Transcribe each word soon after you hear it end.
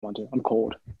want to. I'm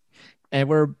cold. And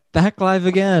we're back live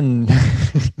again.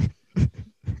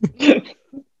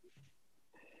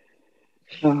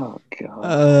 Oh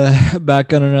god.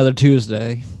 Back on another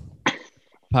Tuesday,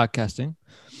 podcasting,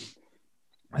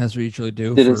 as we usually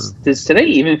do. Does today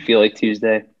even feel like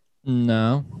Tuesday?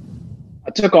 No.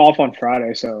 I took off on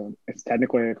Friday, so it's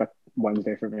technically like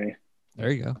Wednesday for me.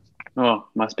 There you go. Oh,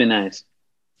 must be nice.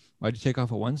 Why'd you take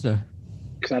off a Wednesday?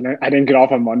 Because I didn't get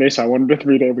off on Monday, so I wanted a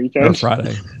 3-day weekend. Or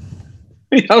Friday.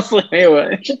 I was like, hey,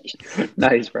 what?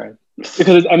 Nice, Brian.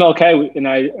 Because it's MLK, and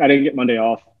I didn't get Monday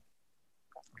off.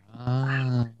 So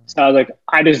I was like,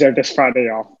 I deserve this Friday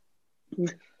off.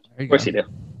 Of course you do.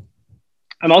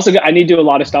 I need to do a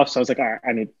lot of stuff, so I was like, all right,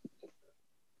 I need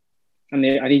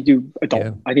to do adult.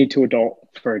 Yeah. I need to adult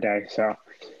for a day, so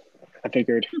I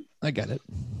figured I get it.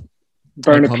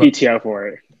 burn a PTO for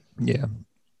it. Yeah.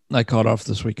 I called off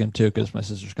this weekend too because my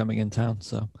sister's coming in town.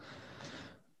 So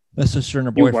my sister and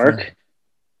her You boyfriend. work?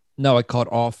 No, I called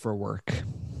off for work.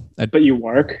 But you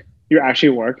work? You actually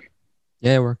work?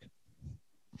 Yeah, I work.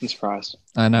 I'm surprised.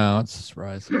 I know. It's a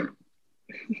surprise. I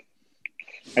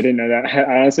didn't know that.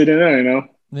 I honestly didn't know. I know.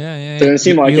 Yeah. Doesn't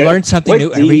seem like you it. learn something new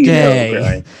do every you know, day.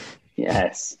 Brian?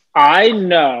 Yes. I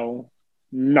know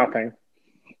nothing.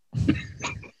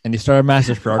 And you start a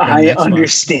master's program. I next month.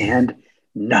 understand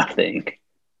nothing.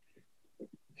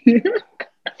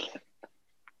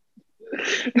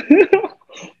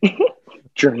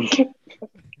 Drink.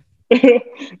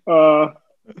 I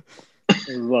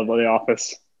love The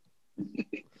Office.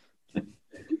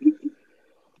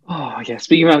 Oh, yeah.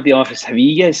 Speaking about The Office, have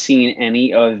you guys seen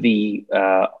any of the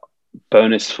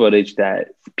bonus footage that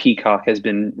Peacock has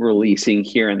been releasing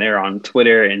here and there on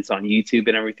Twitter, and it's on YouTube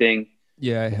and everything?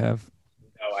 Yeah, I have.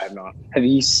 No, I have not. Have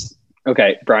you?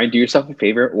 Okay, Brian, do yourself a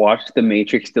favor. Watch the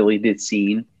Matrix deleted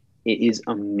scene. It is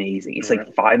amazing. It's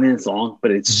like 5 minutes long,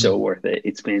 but it's so worth it.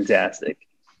 It's fantastic.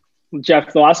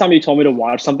 Jeff, the last time you told me to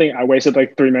watch something, I wasted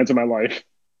like 3 minutes of my life.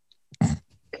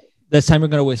 This time you're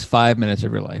going to waste 5 minutes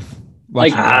of your life.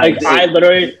 I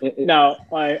literally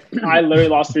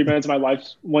lost 3 minutes of my life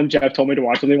when Jeff told me to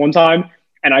watch something one time,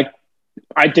 and I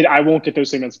won't get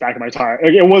those 3 minutes back in my time.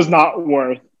 Like, it was not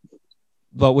worth.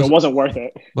 It wasn't worth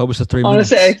it. What was the 3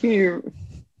 Honestly, minutes?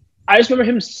 I just remember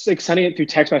him like sending it through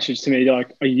text message to me, like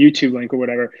a YouTube link or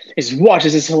whatever. He says, "Watch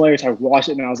this is hilarious." I watched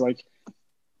it and I was like,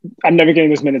 "I'm never getting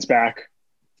those minutes back."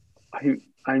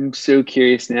 I'm so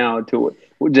curious now.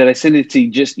 Did I send it to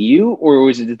just you, or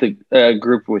was it the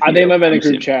group with you? I think it might have been a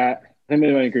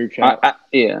group chat.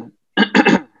 Yeah.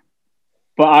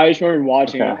 But I just remember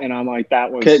watching it, and I'm like,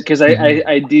 "That was." Because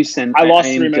I do send. I lost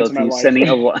 3 minutes of my life. Sending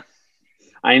a lot.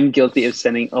 I am guilty of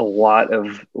sending a lot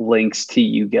of links to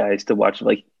you guys to watch.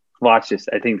 Like, watch this.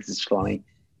 I think this is funny.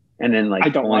 And then like I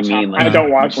don't watch. like, I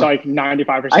don't watch like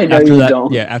 95%. I know after you that,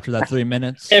 don't. Yeah, after that 3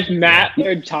 minutes. If Matt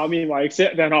or Tommy likes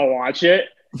it, then I'll watch it.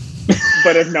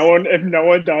 But if no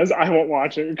one does, I won't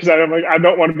watch it because I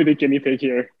don't want to be the guinea pig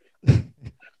here.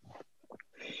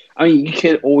 I mean, you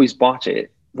could always watch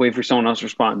it, wait for someone else to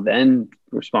respond, then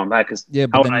respond back. Because Yeah,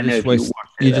 but then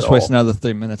you just waste another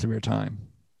 3 minutes of your time.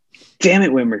 Damn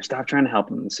it, Wimmer! Stop trying to help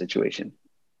him in this situation.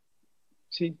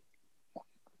 See,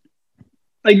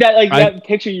 that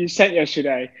picture you sent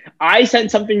yesterday. I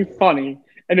sent something funny,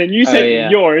 and then you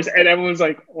sent yours, and everyone's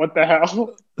like, "What the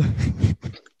hell?"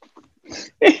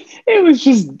 It was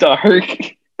just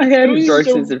dark. I had a dark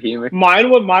sense of humor.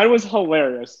 Mine was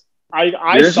hilarious.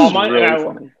 I saw mine really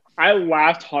and I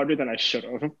laughed harder than I should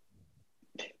have.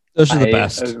 Those are the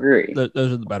best. Agree.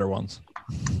 Those are the better ones.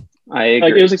 I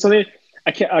agree. Like, it was like something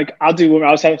I can't like. I'll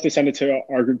have to send it to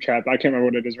our group chat, but I can't remember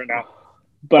what it is right now.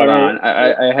 But hold on,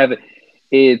 I have it.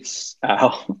 It's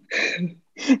what?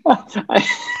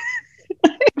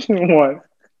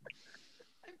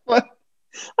 What?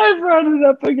 I brought it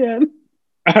up again.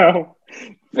 Oh,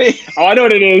 I know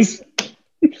what it is.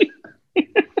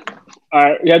 All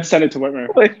right, you have to send it to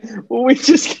Whitmer. Well, we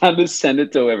just gotta send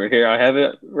it to Whitmer. Here, I have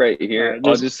it right here. Right,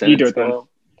 I'll just send it to him.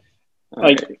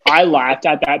 Like, right. I laughed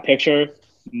at that picture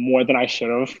more than I should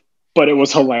have, but it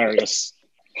was hilarious.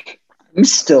 I'm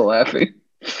still laughing.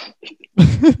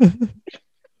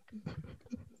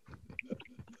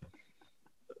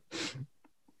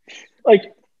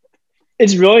 Like,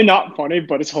 it's really not funny,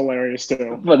 but it's hilarious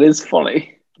too. But it's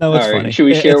funny. No, it's funny. Should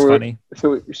we share? Funny.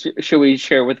 Should we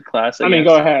share with the class? I mean,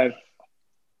 go ahead.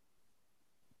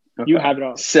 Okay. You have it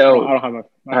on. So I don't have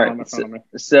my phone on me.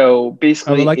 So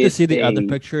basically, I would like to see the other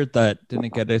picture that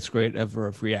didn't get as great of a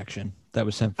reaction that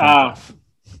was sent from Jeff.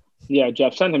 Yeah,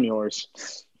 Jeff, send him yours.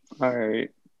 All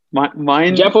right,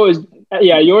 mine. Jeff was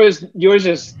yours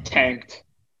just tanked.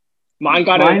 Mine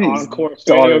got an encore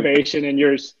standing ovation, and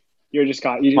yours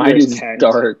You Mine just is tanked.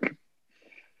 dark.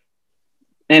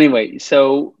 Anyway,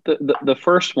 so the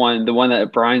first one, the one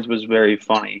that Brian's was very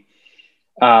funny,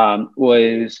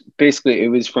 was basically it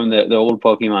was from the old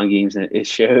Pokemon games, and it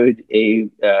showed a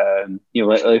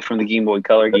like from the Game Boy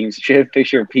Color games, it showed a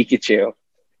picture of Pikachu,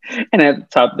 and at the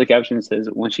top the caption says,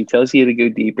 "When she tells you to go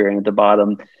deeper," and at the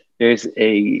bottom there's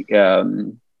a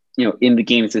in the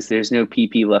game it says, "There's no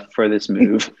PP left for this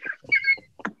move."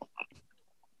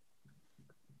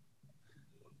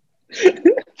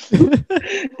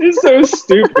 It's so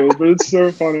stupid, but it's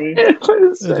so funny. It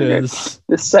is.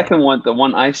 The second one, the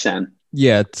one I sent.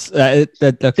 Yeah, it's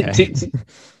okay.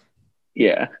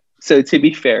 Yeah. So to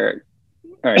be fair,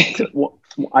 all right. So,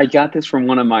 I got this from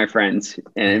one of my friends,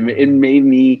 and it made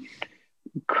me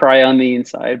cry on the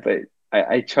inside, but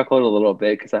I chuckled a little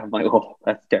bit because I'm like, "Oh,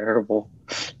 that's terrible."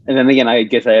 And then again, I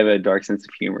guess I have a dark sense of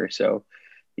humor, so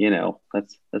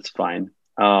that's fine.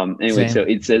 Anyway, Same. so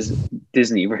it says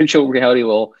Disney virtual reality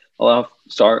will allow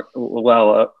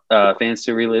fans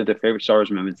to relive their favorite Star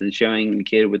Wars moments, and showing the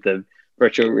kid with the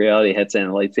virtual reality headset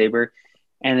and a lightsaber,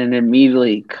 and then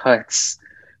immediately cuts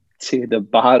to the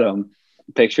bottom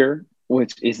picture,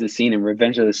 which is the scene in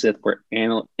Revenge of the Sith where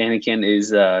Anakin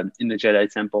is in the Jedi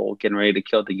Temple getting ready to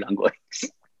kill the younglings.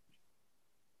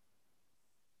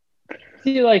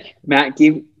 See, like Matt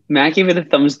gave it a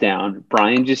thumbs down.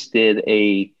 Brian just did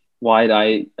a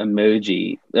wide-eye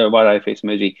face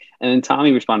emoji, and then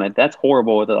Tommy responded, "That's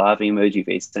horrible," with a laughing emoji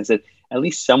face, and said, "At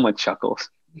least someone chuckles."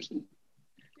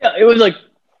 yeah, it was like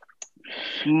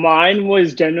mine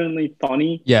was genuinely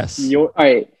funny. Yes. All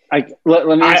right. Let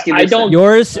me ask you this. I don't.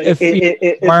 Yours, if you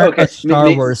weren't okay, a Star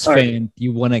maybe- Wars all right. fan,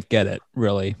 you wouldn't get it,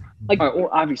 really. Like, All right, well,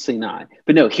 obviously not.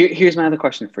 But no, here's my other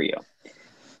question for you.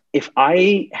 If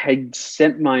I had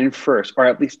sent mine first, or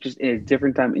at least just in a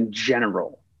different time in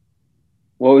general,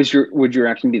 would your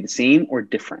reaction be the same or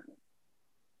different?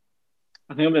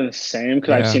 I think I've been the same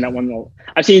because Yeah. I've seen that one.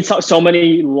 I've seen so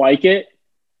many like it.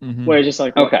 Mhm. Where it's just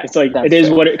like, Okay, it's like that's it is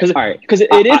fair. what it because All right.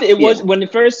 it was yeah. when the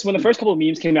first couple of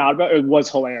memes came out about it was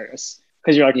hilarious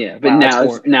because you're like, Yeah, but wow, now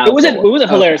that's it's now it wasn't okay.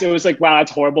 hilarious. It was like, wow,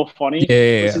 that's horrible funny.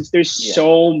 Yeah. But since there's Yeah.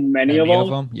 so many of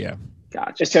them, Yeah.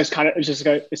 Gotcha. it's just kind of it's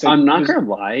like I'm not just gonna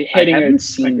lie. I hitting haven't it,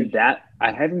 seen like, that.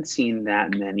 I haven't seen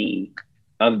that many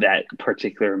of that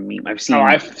particular meme. I've seen. Oh,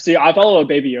 I follow a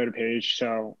Baby Yoda page,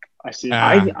 so I see.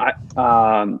 Ah.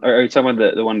 Are you talking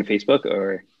about the one on Facebook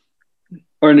or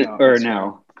No,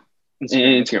 no?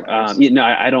 Instagram.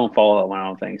 I don't follow that one. I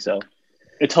don't think so.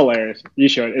 It's hilarious. You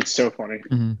should. It's so funny.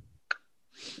 Mhm.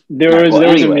 There was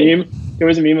anyway. a meme. There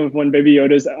was a meme of when Baby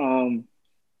Yoda's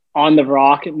on the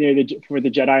rock near for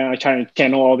the Jedi and trying to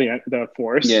channel all the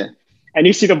Force. Yeah. And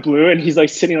you see the blue, and he's like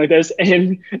sitting like this,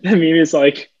 and the meme is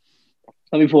like,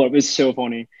 let me pull it up. It's so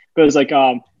funny. But it's like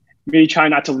me trying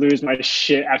not to lose my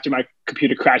shit after my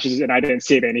computer crashes and I didn't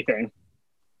save anything.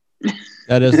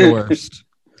 That is the worst.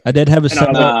 I did have a And I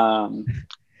was similar.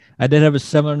 I did have a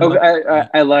similar. Okay,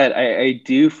 I lied. I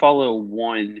do follow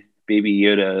one Baby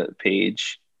Yoda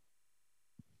page.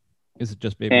 Is it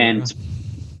just Baby And Yoda?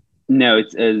 no,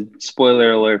 it's a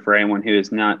spoiler alert for anyone who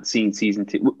has not seen season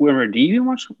 2. Remember, do you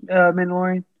watch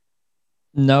Mandalorian?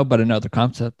 No, but I know the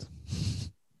concept.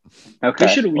 Okay.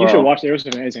 You should watch it. It was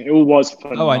amazing. It was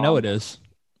phenomenal. Oh, I know it is.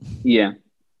 Yeah.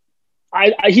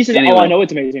 He said, Anyway. "Oh, I know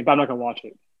it's amazing, but I'm not gonna watch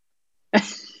it."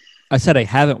 I said I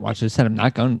haven't watched it. I said I'm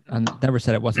not going. I never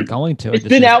said I wasn't going to. I It's just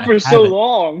been said out I for so haven't.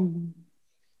 long.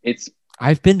 It's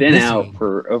I've been been busy. out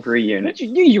for over a year now.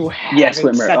 You haven't. Yes,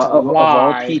 Whitmer. That's a Of all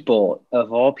lie. people,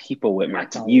 Whitmer,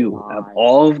 That's a you lie. of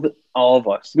all of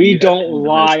us, We you have don't been the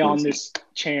lie most on busy. this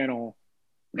channel.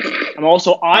 I'm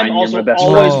also Fine, you're my best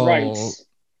always friend. right.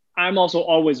 I'm also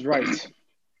always right.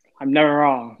 I'm never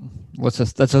wrong. What's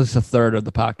this? That's at least a third of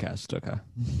the podcast. Okay.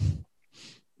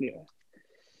 Yeah.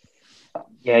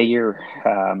 Yeah, you're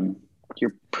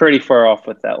pretty far off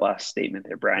with that last statement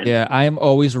there, Brian. Yeah, I am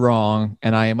always wrong,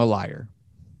 and I am a liar.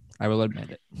 I will admit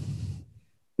it.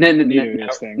 Neither of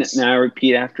those things. Now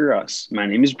repeat after us. My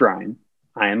name is Brian.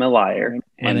 I am a liar.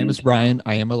 My name is Brian.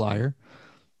 I am a liar.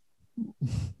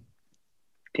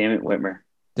 Damn it, Whitmer.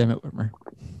 Damn it, Whitmer.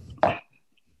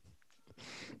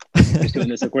 Just doing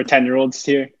this like we're 10-year-olds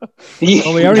here. Well,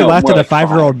 we already No, laughed more at a like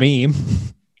 5-year-old meme.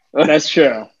 That's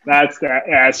true. That's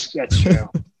true.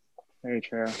 Very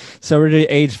true. So we're already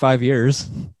aged 5 years.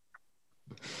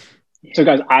 So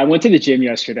guys, I went to the gym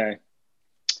yesterday.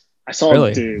 I saw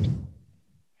Really? a dude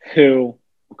who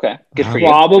Okay, good for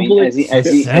Probably- you. As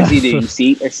you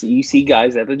do, you see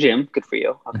guys at the gym. Good for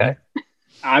you. Okay.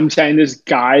 I'm saying this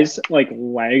guy's like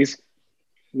legs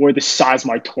were the size of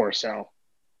my torso.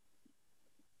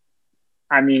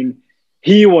 I mean,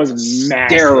 he was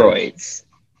massive. Steroids.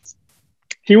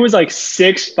 He was like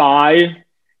 6'5"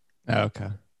 Oh, okay.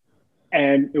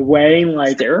 and weighing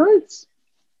like Steroids?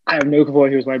 I have no clue what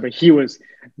he was weighing, but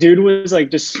dude was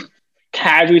like just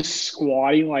casually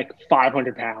squatting like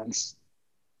 500 pounds.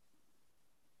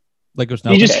 Like it was He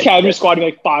nothing. just casually squatting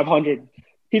like 500.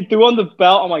 He threw on the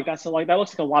belt. I'm like, that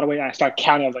looks like a lot of weight. And I start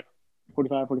counting. I was like,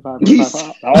 45, 45,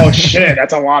 45. Oh shit,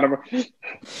 that's a lot of. I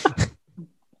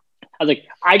was like,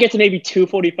 I get to maybe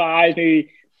 245,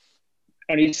 maybe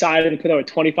on each side, and put over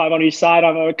 25 on each side.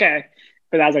 I'm like, okay.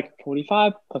 But I was like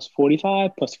 45 plus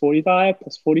 45 plus 45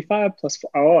 plus 45 plus.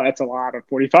 Oh, that's a lot of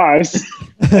 45s.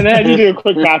 And then I had to do a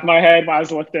quick math in my head while I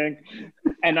was lifting,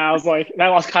 and I was like, that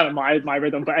was kind of my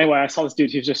rhythm. But anyway, I saw this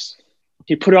dude.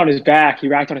 He put it on his back. He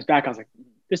racked on his back. I was like,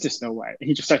 there's just no way. And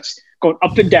he just starts going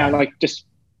up and down, like just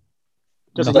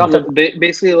nothing.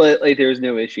 Basically, like there was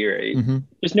no issue, right? Mm-hmm.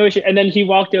 There's no issue. And then he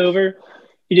walked over.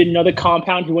 He did another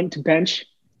compound. He went to bench.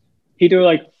 He threw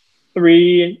like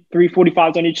three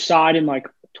 45s on each side and like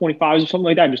 25s or something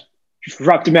like that. And just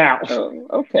repped him out. Oh,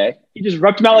 okay. He just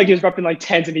repped him out like he was repping like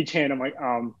 10s in each hand. I'm like,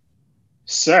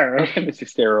 sir, Mr.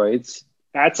 Steroids.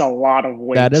 that's a lot of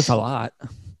weight. That is a lot.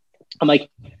 I'm like,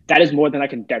 that is more than I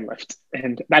can deadlift.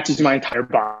 And that's just my entire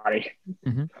body.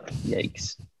 Mm-hmm.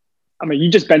 Yikes. I mean,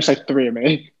 you just benched like 3 of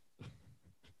me.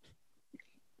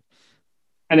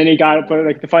 And then he got it. But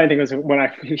like the funny thing was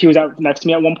he was out next to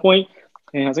me at one point,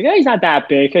 and I was like, yeah, he's not that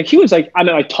big. Like he was like, I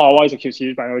mean, like tall wise, like he was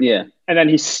huge, by the way. Yeah. And then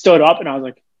he stood up, and I was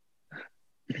like,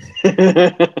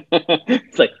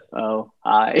 It's like, oh,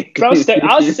 hi. I was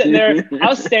sitting there, I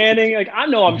was standing, like I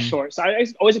know I'm short, so I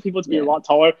always have people to be a lot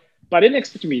taller, but I didn't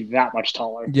expect to be that much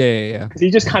taller. Yeah. Because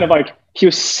he just kind of like he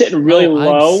was sitting really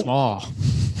low, I'm small.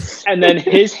 and then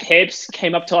his hips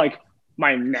came up to like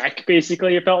my neck.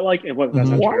 Basically, it felt like it wasn't. That's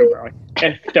not true, but like,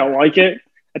 it felt like it.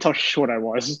 That's how short I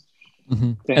was.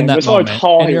 Mm-hmm. And In that that's how moment,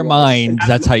 tall in he your was. mind,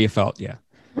 that's how you felt. Yeah.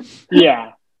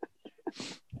 Yeah.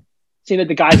 Seeing that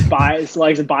the guy's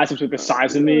legs and biceps were the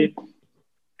size of me,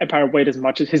 and probably weighed as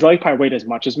much as his leg probably weighed as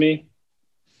much as me.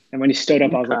 And when he stood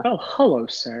up, I was like, "Oh, hello,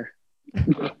 sir.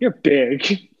 You're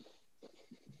big.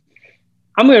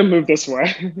 I'm gonna move this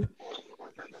way."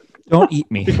 Don't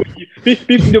eat me.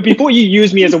 Before you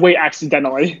use me as a weight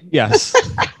accidentally. Yes.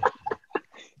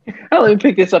 Oh, let me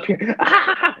pick this up here.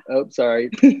 Oh, sorry.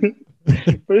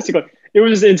 Basically, it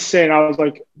was insane. I was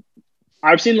like,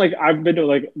 I've been to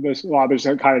like this a lot of this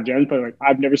kind of gyms, but like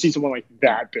I've never seen someone like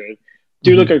that big.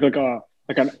 Dude, look like a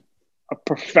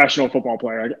professional football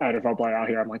player, like NFL player out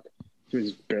here. I'm like, he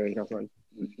was big. I was like,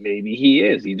 Maybe he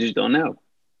is. You just don't know.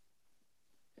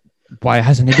 Why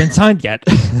hasn't he been signed yet?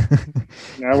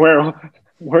 yeah, where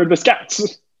are the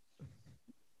scouts?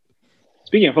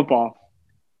 Speaking of football,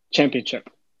 championship.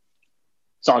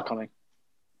 Saw it coming.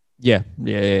 Yeah.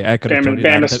 I could have told you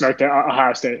Bama that. smoked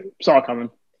Ohio State. Saw it coming.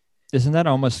 Isn't that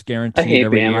almost guaranteed I hate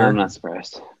every Bama. year? I'm not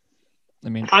surprised. I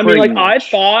mean, Like I much.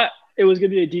 thought it was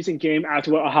going to be a decent game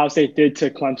after what Ohio State did to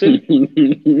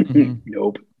Clemson.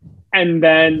 Nope. And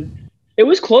then it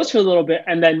was close for a little bit.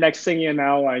 And then next thing you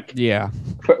know, like yeah.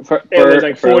 it was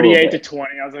like 48 to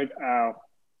 20. I was like, oh,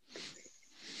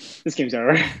 this game's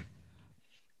over.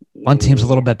 One team's a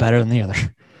little bit better than the other.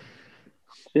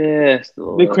 Just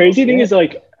The crazy thing is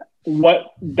like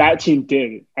what that team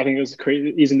did. I think it was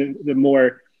crazy. Even the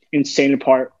more insane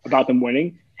part about them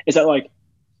winning is that like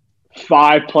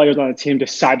 5 players on the team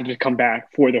decided to come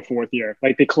back for their 4th year.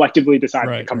 Like they collectively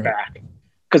decided to come back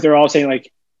because they're all saying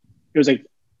like it was like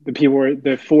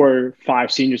the 4 or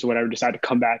 5 seniors or whatever decided to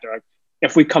come back. They're like,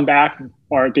 if we come back,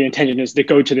 or the intention is to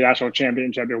go to the national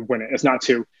championship and win it. It's not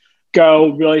to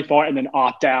go really far and then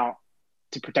opt out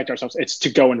to protect ourselves. It's to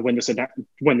go and win the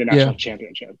national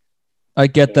championship. I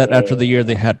get that after the year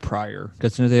they had prior,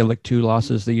 because they had like 2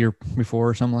 losses the year before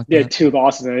or something like that. They had 2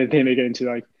 losses and they make it into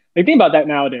like think about that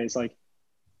nowadays. Like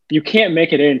you can't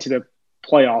make it into the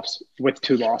playoffs with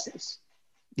 2 losses.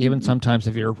 Even sometimes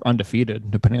if you're undefeated,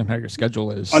 depending on how your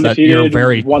schedule is, Undefeated,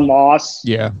 you're 1 loss.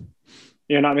 Yeah.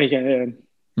 You're not making it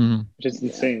in, which is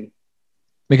insane.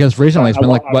 Because recently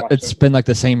it's been like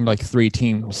the same like 3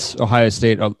 teams: Ohio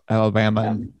State, Alabama,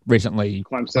 and recently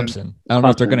Clemson. I don't know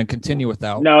if they're going to continue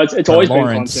without. No, it's always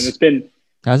Lawrence. been Clemson.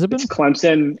 Has it been? It's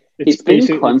Clemson. It's been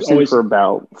Clemson for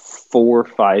about 4 or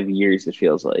 5 years. It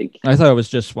feels like. I thought it was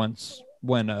just once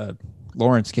when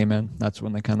Lawrence came in. That's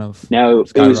when they kind of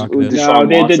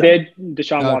skyrocketed.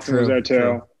 Deshaun Watson was there too.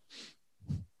 True.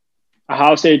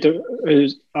 Ohio State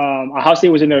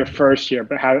was in their first year,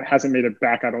 but hasn't made it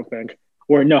back. I don't think.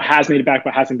 Or no, has made it back,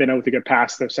 but hasn't been able to get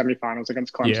past the semifinals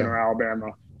against Clemson or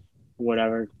Alabama,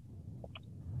 whatever.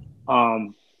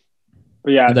 But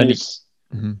yeah, no,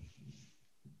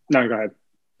 go ahead.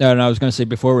 No, I was going to say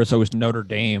before it was always Notre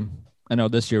Dame, I know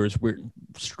this year was weird,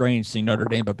 strange seeing Notre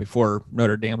Dame, but before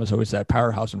Notre Dame was always that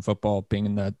powerhouse in football, being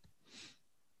in that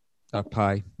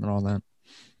pie and all that.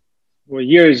 Well,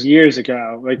 years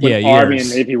ago, like when Army and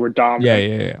Navy were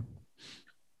dominant. Yeah.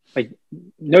 Like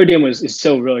Notre Dame is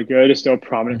still really good. It's still a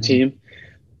prominent team,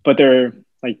 but they're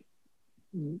like,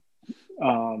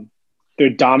 their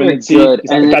dominancy.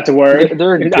 If that's a word.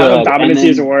 They're good. Dominancy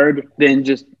is a word. Then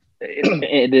just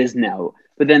it is no.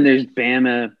 But then there's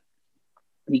Bama.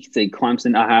 You could say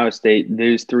Clemson, Ohio State.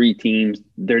 Those three teams,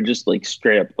 they're just like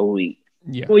straight up elite.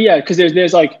 Yeah. Well, yeah, because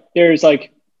there's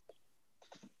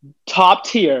top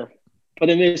tier, but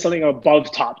then there's something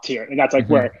above top tier, and that's like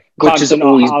where Clemson,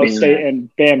 Ohio State, and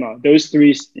Bama. Those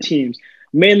three teams.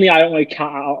 Mainly, I don't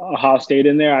count Ohio State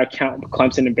in there. I count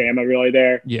Clemson and Bama really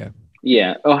there. Yeah.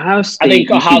 Yeah, Ohio State. I think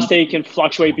Ohio State can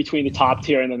fluctuate between the top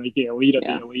tier and then like the elite of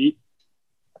the elite.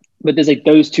 But there's like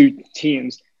those two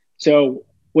teams. So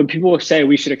when people say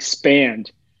we should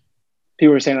expand,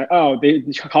 people are saying like, "Oh,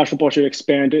 college football should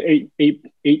expand to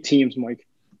eight teams." I'm like,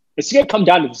 it's gonna come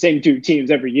down to the same two teams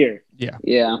every year.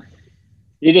 Yeah.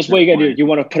 You just what you gotta do. You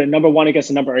want to put a number 1 against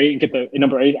a number 8 and get the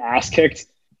number 8 ass kicked.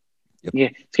 Yep. Yeah,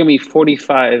 it's gonna be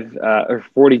 45 or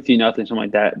 42-0, something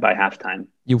like that by halftime.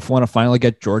 You want to finally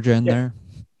get Georgia in there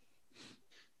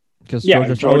because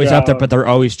Georgia's always out there, but they're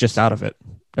always just out of it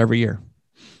every year.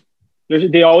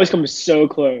 They always come so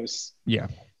close. Yeah,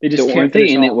 they just can't. Weren't they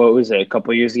in it? What was it? A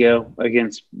couple years ago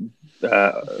against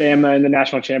Bama in the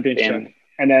national championship,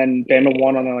 and then Bama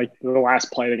won on the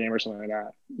last play of the game or something like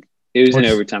that. It was in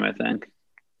overtime, I think.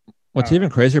 What's even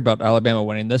crazier about Alabama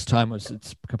winning this time was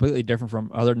it's completely different from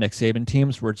other Nick Saban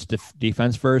teams where it's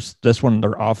defense first. This one,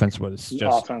 their offense was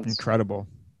just incredible.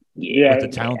 Yeah, with the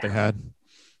talent they had.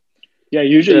 Yeah,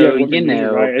 usually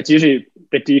right. It's usually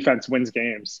the defense wins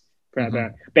games.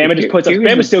 Bama just puts up.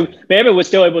 Bama was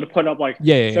still able to put up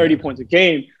 30 points a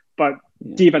game, but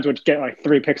defense would get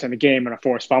 3 picks in the game and a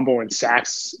forced fumble and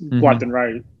sacks left and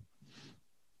right.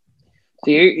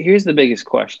 So here's the biggest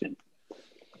question.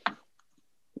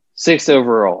 6th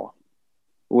overall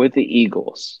with the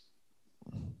Eagles.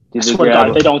 I swear to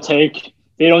God, they don't take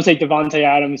Devontae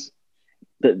Adams.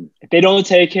 If they don't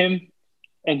take him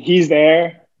and he's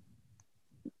there,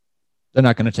 they're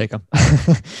not going to take him.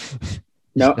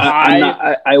 No,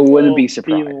 I wouldn't be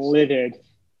surprised. Be livid.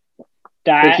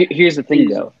 Here's the thing,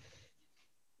 though.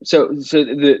 So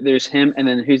there's him, and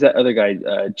then who's that other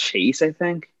guy? Chase, I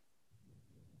think.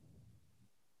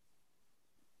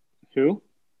 Who?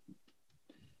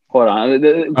 Hold on,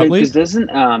 because doesn't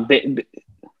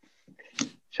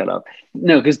shut up?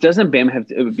 No, because doesn't Bama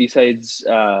have besides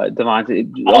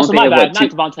Devontae? Also, my bad, not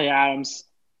Devontae Adams.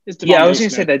 I was going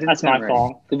to say that. That's my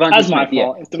fault. That's my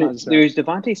fault. There's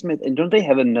Devontae Smith, and don't they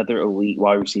have another elite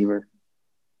wide receiver?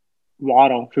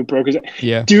 Waddle, who broke his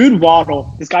dude.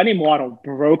 Waddle, this guy named Waddle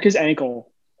broke his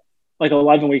ankle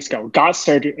 11 weeks ago. Got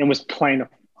surgery and was playing the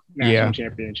national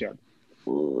championship.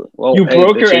 Well, you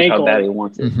broke your ankle. How bad he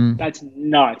wants it. Mm-hmm. That's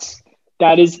nuts.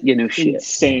 That is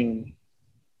insane.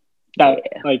 That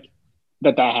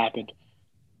happened.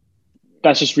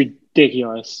 That's just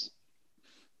ridiculous.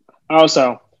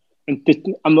 Also,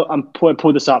 I'm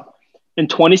pull this up. In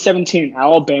 2017,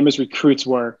 Alabama's recruits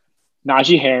were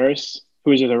Najee Harris,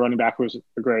 who was their running back, who was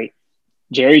great,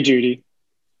 Jerry Jeudy,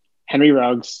 Henry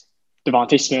Ruggs,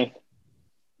 Devontae Smith,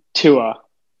 Tua,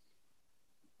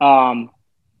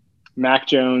 Mac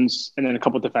Jones, and then a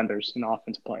couple of defenders and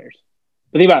offensive players.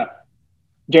 But think about it.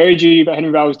 Jerry Jeudy,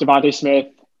 Henry Ruggs, Devontae Smith,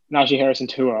 Najee Harris, and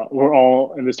Tua were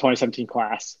all in this 2017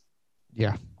 class.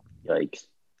 Yeah. Yikes.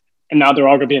 And now they're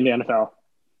all going to be in the NFL.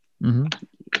 Mm-hmm.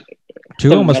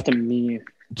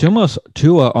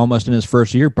 Tua almost in his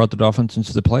first year brought the Dolphins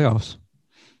into the playoffs.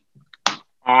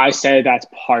 I say that's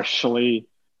partially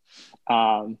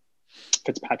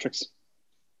Fitzpatrick's.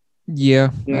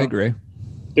 Yeah, I agree.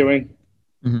 Doing.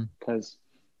 Mm-hmm. Because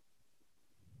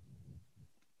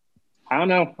I don't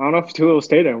know if Tua will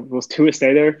stay there. Will Tua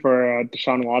stay there for a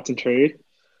Deshaun Watson trade?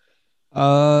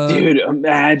 Dude,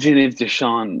 imagine if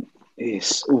Deshaun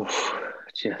is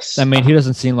just. I mean, he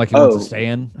doesn't seem like he wants to stay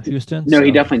in Houston. No,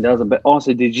 he definitely doesn't. But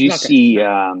also, did you see?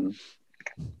 Oh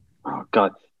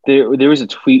God, there was a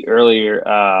tweet earlier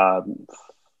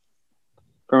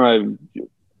from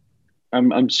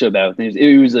I'm so bad with names.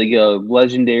 It was like a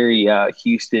legendary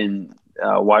Houston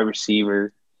wide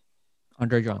receiver,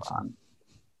 Andre Johnson.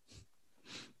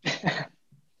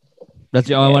 That's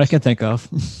the only one I can think of.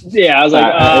 Yeah, I was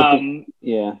like,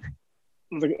 yeah.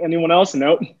 I was like, anyone else?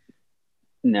 Nope.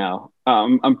 No,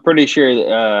 I'm pretty sure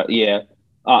that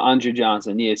Andre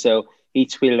Johnson. Yeah, so he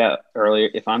tweeted out earlier,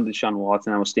 "If I'm Deshaun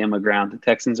Watson, I will stand my ground. The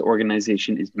Texans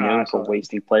organization is known for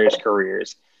wasting players'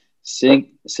 careers.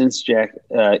 Since Jack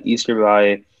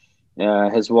Easterby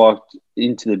has walked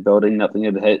into the building, nothing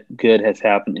good has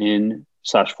happened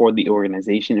in/for the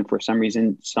organization, and for some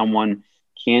reason, someone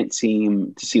can't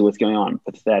seem to see what's going on.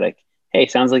 Pathetic. Hey,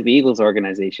 sounds like the Eagles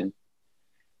organization.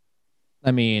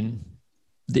 I mean,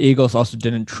 the Eagles also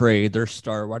didn't trade their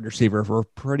star wide receiver for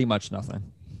pretty much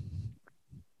nothing.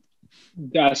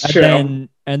 That's true.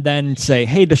 And then say,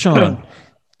 hey, Deshaun,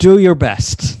 do your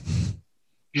best.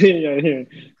 Yeah.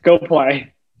 Go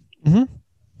play. Mm-hmm.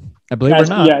 I believe it or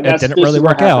not, it didn't really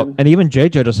work out. And even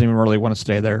JJ doesn't even really want to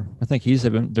stay there. I think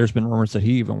there's been rumors that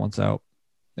he even wants out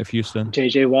of Houston.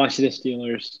 JJ wants the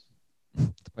Steelers.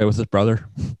 To play with his brother.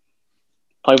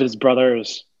 Play with his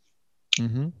brothers.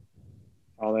 Mm-hmm.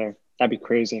 All there. That'd be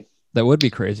crazy. That would be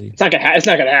crazy. It's not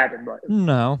gonna happen, but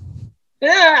no.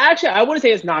 Yeah, actually, I wouldn't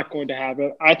say it's not going to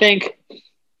happen. I think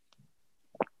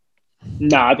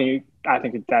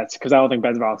that's because I don't think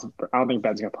Ben's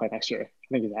gonna play next year. I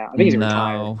think he's out. I think he's gonna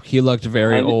retire. He looked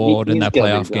very old in that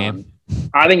playoff game.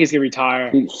 I think he's gonna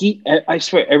retire. I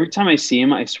swear, every time I see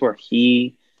him, I swear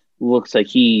he looks like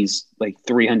he's like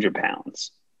 300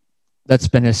 pounds. That's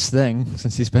been his thing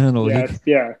since he's been in the league.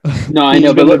 Yeah. No, I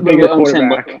know, but look, I'm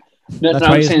saying, that's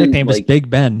why his nickname is Big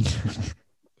Ben.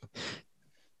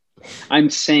 I'm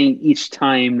saying each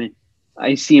time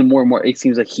I see him more and more, it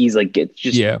seems like he's like gets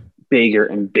just bigger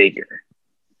and bigger.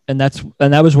 And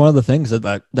that was one of the things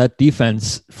that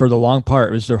defense for the long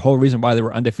part was the whole reason why they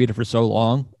were undefeated for so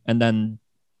long, and then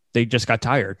they just got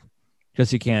tired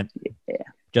because you can't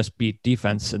just beat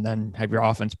defense and then have your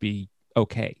offense be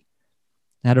okay.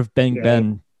 Had have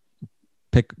Ben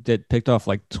picked off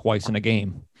like twice in a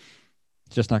game.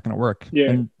 It's just not going to work.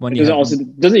 Yeah, and when it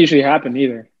doesn't usually happen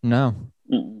either. No,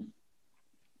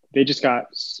 they just got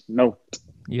smoked.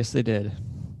 Yes, they did.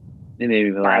 They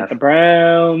made me laugh. The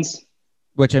Browns.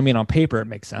 Which, I mean, on paper, it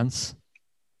makes sense.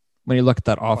 When you look at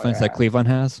that offense that Cleveland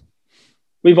has.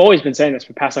 We've always been saying this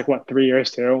for the past, 3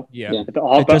 years, too. Yeah.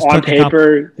 On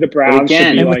paper, the Browns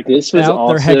should be like... This was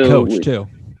also... their head coach, too.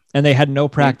 And they had no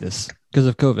practice because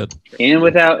of COVID. And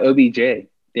without OBJ.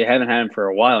 They haven't had him for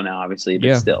a while now, obviously,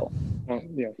 but still. Well,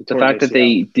 the fact that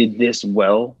they did this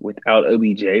well without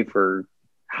OBJ for...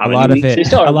 A lot of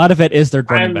it is their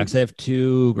running backs. They have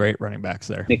two great running backs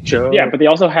there. Nick Chubb. Yeah, but they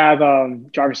also have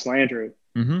Jarvis Landry,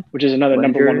 which is another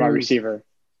number one wide receiver.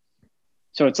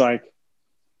 So it's like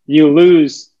you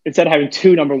lose instead of having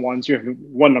two number ones, you have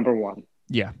one number one.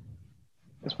 Yeah,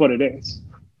 that's what it is.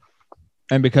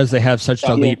 And because they have such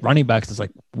elite running backs, it's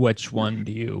like which one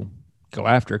do you go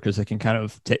after? Because they can kind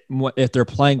of if they're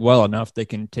playing well enough, they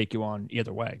can take you on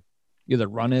either way. Either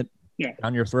run it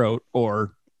down your throat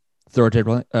or throw it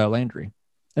to Landry.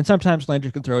 And sometimes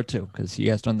Landry can throw it too, because he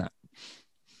has done that.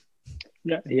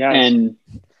 Yeah. And,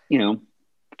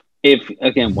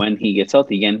 when he gets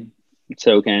healthy again,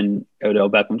 so can Odell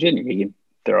Beckham Jr. He can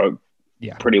throw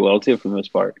pretty well too for the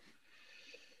most part.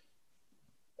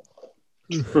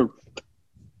 True.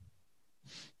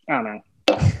 I don't know.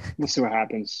 We'll see what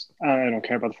happens. I don't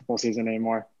care about the football season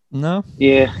anymore. No?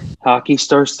 Yeah. Hockey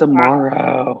starts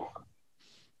tomorrow.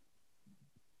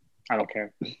 I don't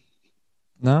care.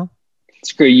 No?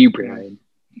 Screw you, Brian.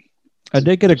 I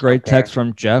did get a great text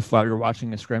from Jeff while you were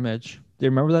watching a scrimmage. Do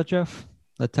you remember that, Jeff?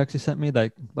 That text he sent me,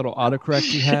 that little autocorrect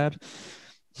he had?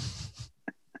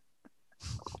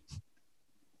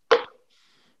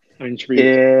 I'm intrigued.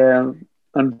 Yeah,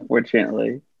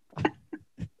 unfortunately.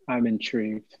 I'm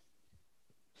intrigued.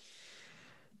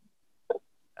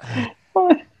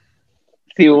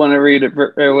 Do you want to read it,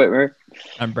 Whitmer?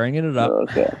 I'm bringing it up.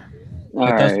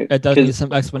 Okay. It does need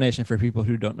some explanation for people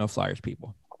who don't know Flyers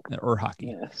people or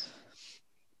hockey. Yes.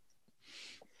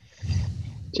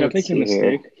 Jeff making a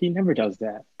mistake. He never does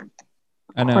that.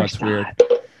 I know, it's weird.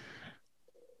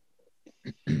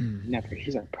 Never.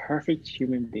 He's a perfect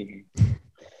human being.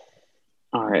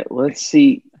 All right, let's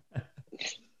see.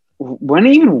 When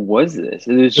even was this?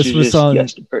 This was on.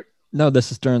 Yesterday. No,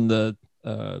 this is during the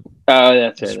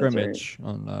that's right, scrimmage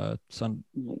on Sunday.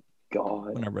 Oh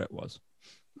God, whenever it was.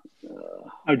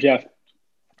 Jeff.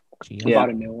 Yeah. Bought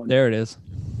a new one. There it is.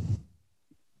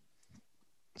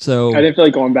 So I didn't feel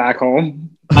like going back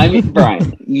home. I mean,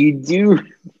 Brian, you do.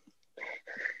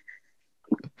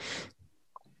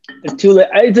 It's too late.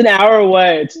 It's an hour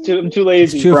away. I'm too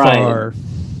lazy. It's too far.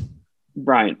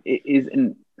 Brian, it is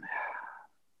an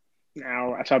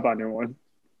hour. I bought a new one.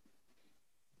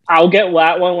 I'll get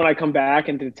that one when I come back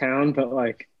into town, but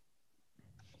all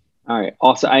right.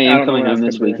 Also, I am coming home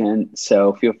this weekend,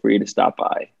 so feel free to stop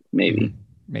by. Maybe.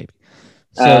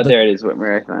 So there it is,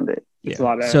 Whitmer. I found it.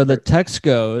 Yeah. So the text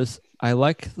goes, I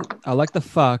like the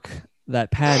fuck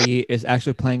that Patty is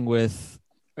actually playing with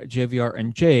JVR,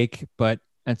 and Jake, but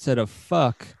instead of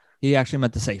fuck, he actually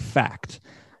meant to say fact.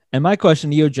 And my question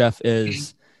to you, Jeff,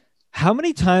 is how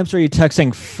many times are you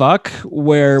texting fuck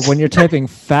where when you're typing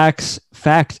fact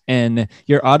in,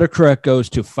 your autocorrect goes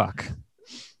to fuck?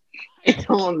 I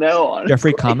don't know. Honestly.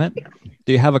 Jeffrey, comment?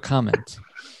 Do you have a comment?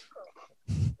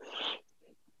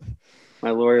 My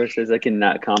lawyer says I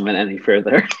cannot comment any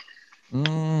further.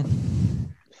 Brian,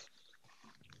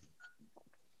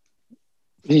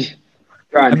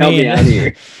 help me out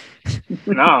here.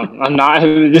 No, I'm not.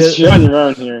 Just you're on your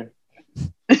own here.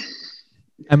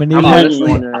 I mean, I'm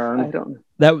Honestly, on your own. I don't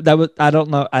know. that was, I don't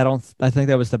know. I think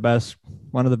that was the best,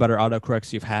 one of the better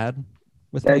autocorrects you've had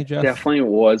with me, That Jeff. definitely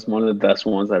was one of the best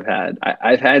ones I've had.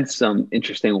 I've had some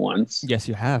interesting ones Yes,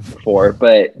 you have. before,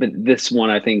 but this one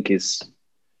I think is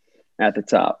at the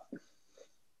top.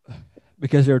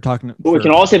 Because they were talking. What we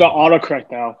can all say about autocorrect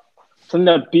though, something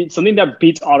that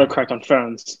beats autocorrect on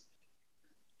phones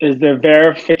is the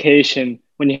verification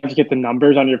when you have to get the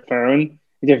numbers on your phone.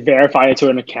 You can verify it to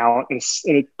an account,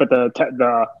 but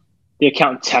the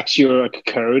account texts you like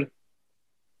a code,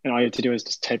 and all you have to do is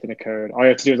just type in the code. All you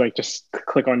have to do is like just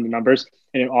click on the numbers,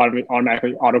 and it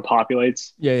automatically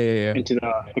auto-populates Yeah. into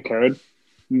the code.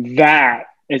 That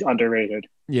is underrated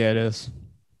Yeah, it is.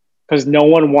 because no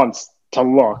one wants to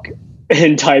look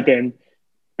and type in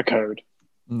a code.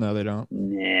 No, they don't.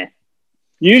 Nah.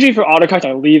 Usually for autocorrect,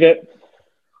 I leave it.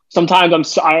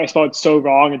 Sometimes I spell it so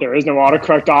wrong and there is no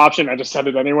autocorrect option. I just said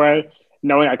it anyway,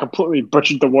 knowing I completely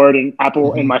butchered the word, and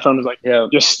Apple in my phone was like, Yeah.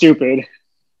 "You're stupid."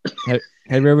 Have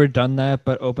you ever done that?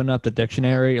 But open up the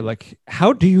dictionary, like,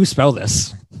 how do you spell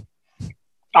this?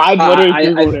 I've literally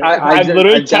Googled it. I've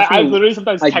definitely- literally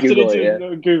sometimes I texted Google it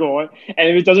to Google it, and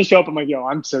if it doesn't show up, I'm like, "Yo,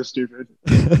 I'm so stupid."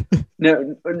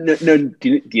 No.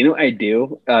 Do you know what I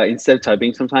do? Instead of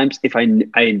typing, sometimes if I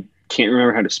can't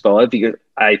remember how to spell it because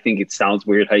I think it sounds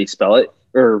weird how you spell it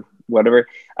or whatever,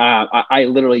 I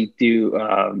literally do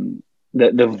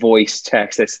the voice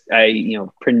text. I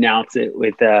pronounce it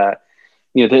with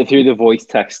through the voice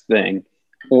text thing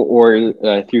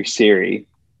or through Siri.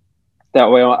 That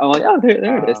way, I'm like, oh,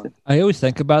 there it is. I always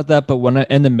think about that, but whenever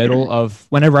I'm in the middle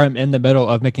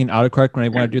of making autocorrect, when I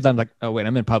want to do that, I'm like, oh wait,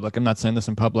 I'm in public. I'm not saying this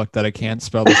in public that I can't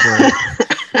spell this word.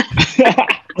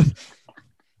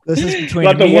 This is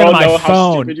between me and my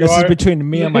phone. This is between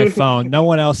me and my phone. No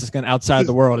one else is going outside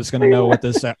the world is going to know what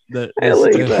this.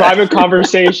 Private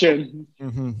conversation.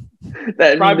 Mm-hmm.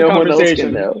 That Private no one else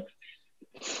conversation. can know.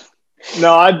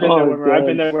 No, I've been there. God. I've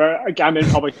been there where I'm in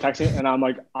public texting and I'm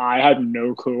like, I had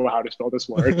no clue how to spell this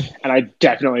word, and I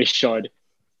definitely should.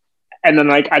 And then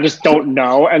like I just don't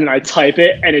know, and then I type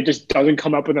it, and it just doesn't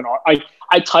come up with an.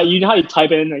 I type. You know how you type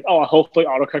in like, oh, hopefully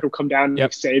autocorrect will come down and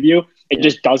like, save you. It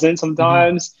just doesn't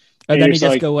sometimes. And then you you're just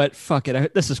like, go, "What? Fuck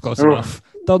it. This is close enough."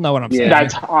 They'll know what I'm saying.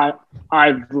 That's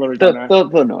I've literally done that.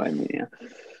 They'll know what I mean. Yeah.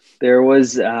 There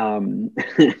was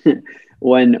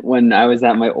when I was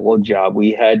at my old job,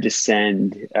 we had to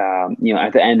send at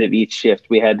the end of each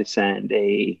shift, we had to send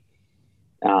a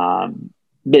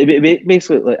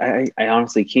basically, like, I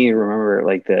honestly can't even remember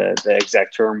like the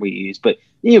exact term we used, but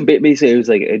basically it was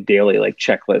like a daily like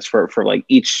checklist for like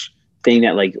each thing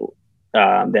that like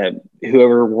that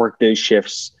whoever worked those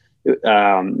shifts,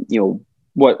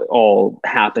 what all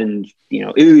happened,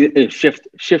 it was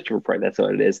shift report. That's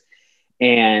what it is.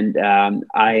 And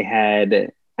I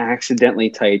had accidentally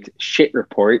typed shit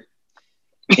report,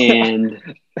 and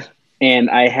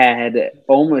I had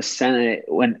almost sent it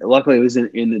when luckily it was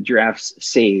in the drafts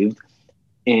saved,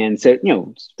 and said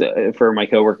for my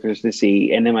coworkers to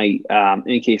see. And then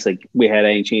in case like we had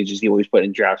any changes, he always put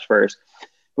in drafts first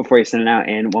before he sent it out.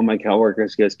 And one of my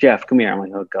coworkers goes, "Jeff, come here." I'm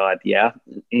like, "Oh God, yeah."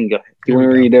 And he goes, "Do you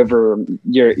want to read over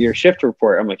your shift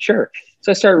report?" I'm like, "Sure."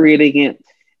 So I start reading it.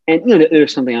 And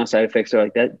there's something else I fixed. They're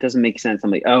like, that doesn't make sense.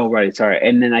 I'm like, oh right, sorry.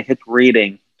 And then I kept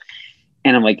reading,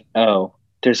 and I'm like, oh,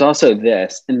 there's also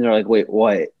this. And they're like, wait,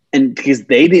 what? And because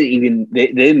they didn't even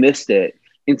they missed it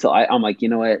until I'm like, you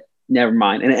know what? Never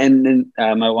mind. And then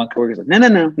my one coworker's like, no,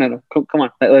 come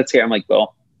on, let's hear. I'm like,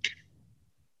 well,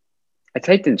 I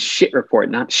typed in shit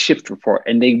report, not shift report,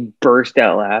 and they burst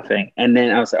out laughing. And then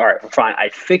I was like, all right, fine, I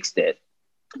fixed it,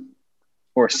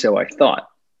 or so I thought.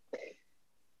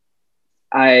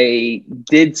 I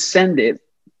did send it.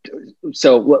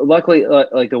 So luckily,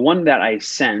 like the one that I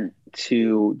sent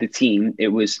to the team, it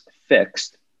was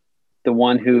fixed. The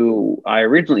one who I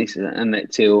originally sent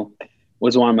it to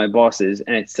was one of my bosses,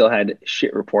 and it still had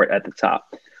shit report at the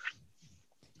top.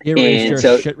 Here is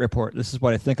your shit report. This is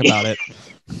what I think about it.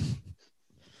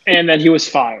 And then he was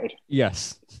fired.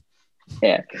 Yes.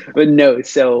 Yeah, but no.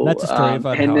 So That's a story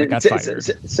about how I got fired.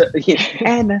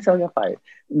 And that's how I got fired.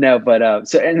 No, but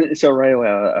so right away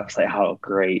I was like, oh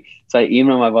great. So I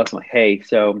emailed my boss. I'm like, hey,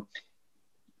 so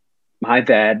my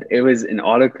bad. It was an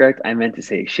autocorrect. I meant to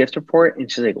say shift report,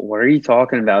 and she's like, what are you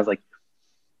talking about? I was like,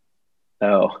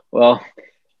 oh well,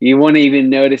 you wouldn't even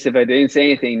notice if I didn't say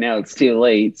anything. Now it's too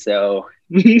late. So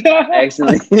I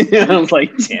accidentally, I was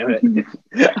like, damn it.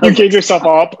 You gave yourself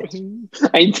up.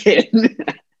 I did.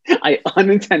 I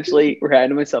unintentionally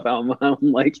ratted myself out.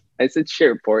 I'm like, I said shit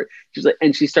report. She's like,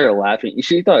 and she started laughing.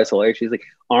 She thought it was hilarious. She's like,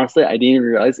 honestly, I didn't even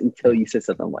realize until you said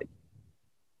something. I'm like,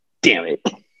 damn it.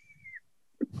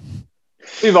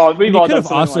 We've all could done have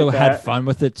something also like had that. fun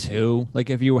with it too. Like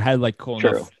if you had like cool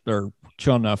True. enough or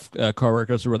chill enough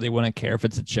coworkers where they wouldn't care if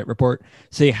it's a shit report.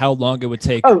 See how long it would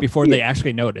take before they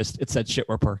actually noticed it's that shit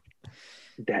report.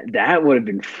 That would have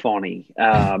been funny.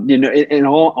 You know, and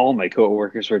all my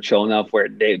coworkers were chill enough where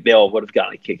they all would have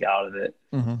gotten a kick out of it.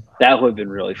 Mm-hmm. That would have been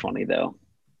really funny though.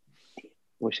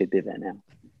 Wish I did that now.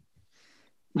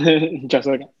 Just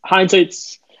like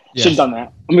hindsight's Yes. should have done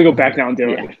that. I'm gonna go back now and do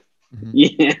it. Mm-hmm.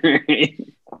 Yeah.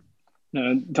 Right.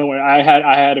 No, don't worry. I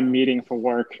had a meeting for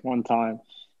work one time,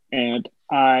 and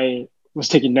I was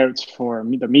taking notes for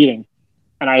the meeting,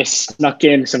 and I snuck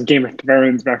in some Game of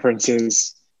Thrones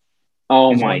references.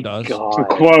 Oh As my one does. god.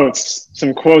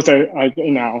 Some quotes. I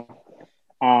you know,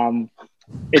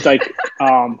 it's like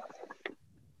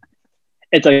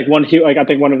it's like I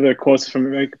think one of the quotes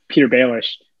from like Peter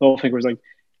Baelish. The whole thing was like,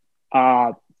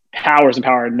 "Power isn't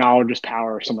power, knowledge is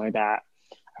power," or something like that.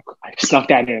 I snuck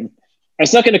that in. I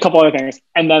snuck in a couple other things,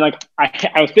 and then like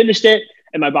I finished it,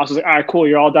 and my boss was like, "All right, cool,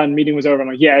 you're all done. Meeting was over." I'm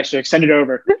like, "Yeah, I should extend it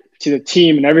over to the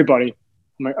team and everybody."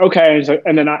 I'm like, "Okay,"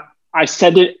 and then I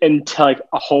sent it into like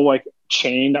a whole like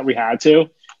chain that we had to,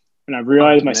 and I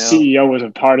realized my CEO was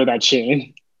a part of that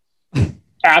chain.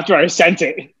 After I sent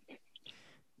it,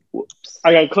 Whoops.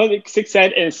 I got click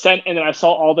sent, and then I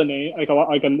saw all the names, like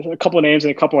a couple of names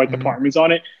and a couple like departments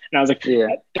on it, and I was like,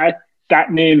 Yeah.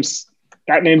 that name's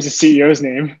the CEO's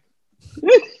name.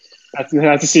 That's the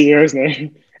CEO's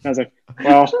name. And I was like,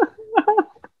 well,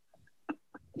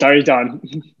 it's already done.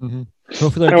 Mm-hmm.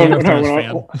 Hopefully, they're Game of Thrones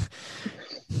fan.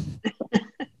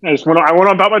 I went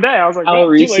on about my day. I was like, how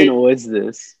recent was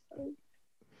this?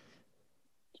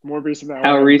 It's more recent than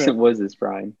how recent was this,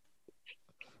 Brian?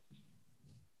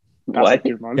 Past like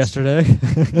 2 months. Yesterday.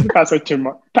 Past like 2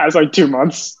 months. Past like 2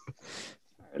 months.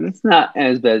 It's not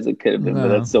as bad as it could have been, No. but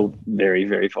that's still very,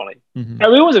 very funny. Mm-hmm. I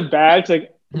mean, it wasn't bad. 'Cause,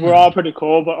 like we're all pretty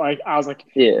cool, but like I was like,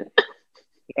 Yeah.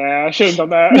 yeah, I should have done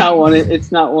that.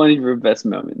 It's not one of your best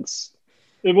moments.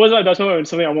 It wasn't my best moment. It was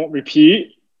something I won't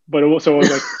repeat. But it was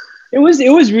like it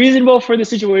was reasonable for the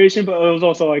situation, but it was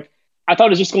also like I thought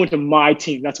it was just going to my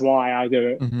team. That's why I did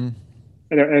it, Mm-hmm.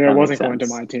 and it That wasn't makes going to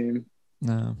sense. my team.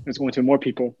 No. It was going to more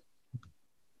people.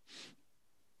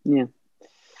 Yeah.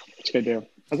 What you gonna do?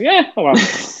 I was like, yeah, oh well.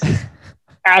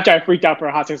 After I freaked out for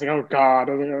a hot second, I was like, oh god.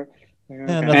 I was like, okay. Yeah, And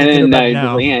nothing then about I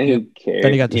now. was like, yeah, who cares?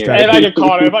 Then you got Yeah. distracted. And if I get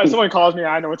caught, if someone calls me,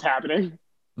 I know what's happening.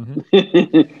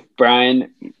 Mm-hmm.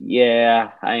 Brian,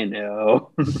 yeah, I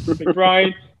know. Like,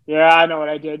 Brian, yeah, I know what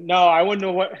I did. No, I wouldn't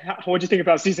know what'd you think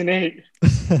about season 8.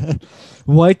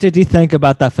 What did you think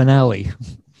about that finale?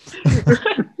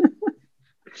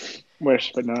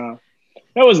 Wish, but no,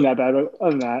 that wasn't that bad. But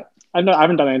other than that, I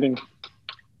haven't done anything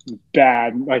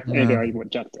bad like anything like what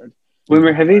Jeff did.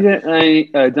 Wimmer, have you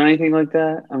done anything like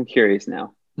that? I'm curious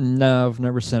now. No, I've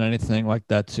never sent anything like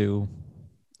that to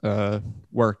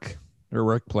work or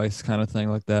workplace kind of thing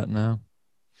like that. No.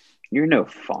 You're no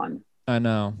fun. I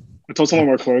know. I told someone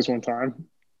we're closed one time.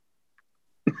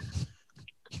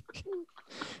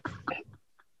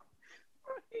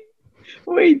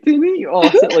 Wait, didn't you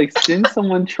also didn't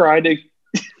someone try to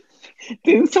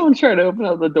open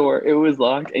up the door? It was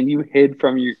locked, and you hid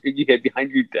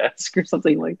behind your desk or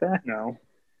something like that. No,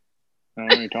 I don't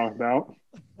know what you're talking about.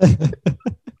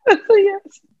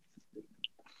 Yes.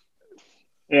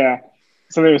 Yeah,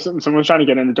 someone was trying to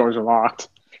get in. The doors were locked.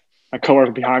 My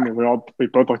coworker behind me, we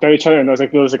both looked at each other, and there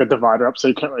was like a divider up, so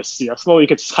you can't really see us. Well, you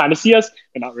could kind of see us,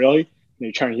 but not really. And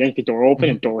you're trying to yank the door open,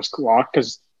 and the door was locked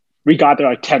because we got there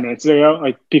like 10 minutes ago,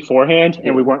 like beforehand,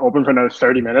 and we weren't open for another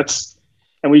 30 minutes,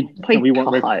 and we weren't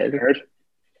prepared.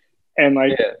 And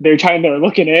they were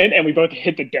looking in, and we both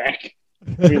hit the deck.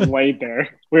 We laid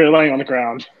there. We were laying on the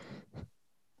ground,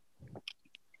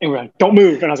 and we're like, "Don't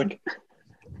move!" And I was like,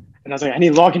 "I need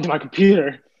to log into my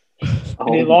computer."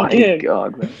 And they log in,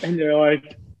 God, and they're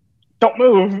like, "Don't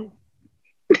move."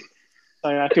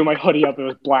 I threw my hoodie up. It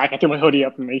was black. I threw my hoodie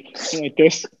up and like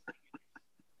this.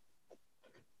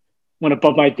 Went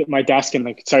above my desk and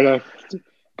like started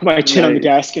put my chin on the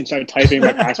desk and started typing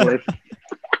my password.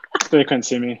 So they couldn't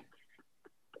see me.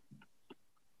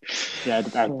 Yeah,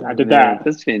 I did that.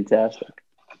 That's fantastic.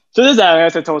 So there's that.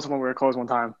 As I told someone we were close one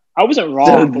time. I wasn't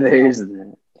wrong. So there's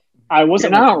that. I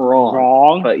wasn't You're not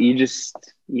wrong, but you just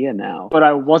But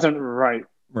I wasn't right.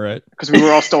 Right. Because we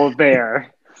were all still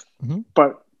there. Mm-hmm.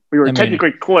 But we were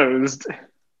technically closed.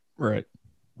 Right.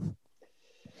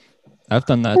 I've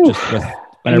done that just with.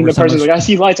 And the person's like, I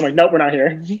see lights. I'm like, nope, we're not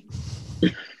here.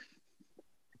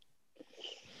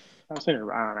 I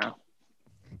don't know.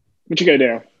 What you gonna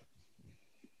do?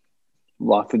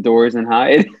 Lock the doors and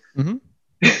hide. Mm-hmm.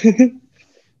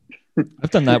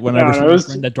 I've done that whenever someone's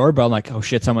ring the doorbell. I'm like, oh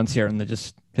shit, someone's here, and they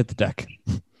just hit the deck.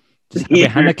 Just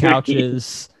behind the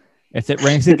couches. If it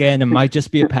rings again, it might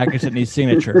just be a package that needs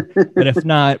signature. But if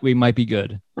not, we might be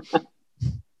good.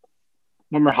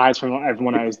 Remember hides from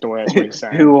everyone at his door. That's what he's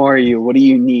saying. Who are you? What do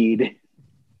you need?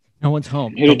 No one's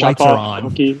home. The lights are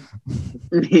on.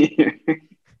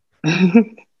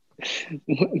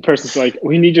 The person's like,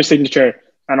 we need your signature.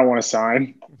 I don't want to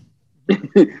sign.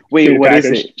 Wait, what is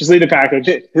it? Just leave the package.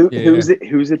 Who's it?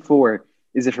 Who's it for?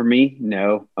 Is it for me?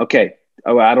 No. Okay.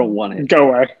 Oh, I don't want it. Go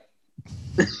away.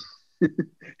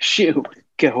 Shoot.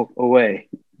 Go away.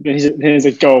 He's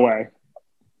like, go away.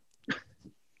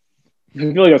 I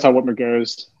feel like that's how Whitmer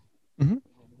goes. Mm-hmm.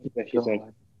 He's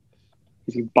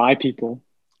like, bye, people.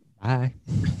 Bye.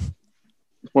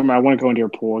 Whitmer, I want to go into your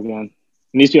pool again.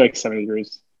 It needs to be like 70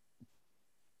 degrees.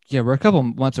 Yeah, we're a couple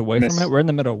months away from it. We're in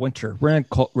the middle of winter. We're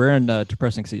in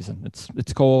depressing season.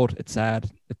 It's cold. It's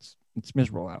sad. It's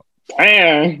miserable out.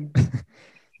 Damn.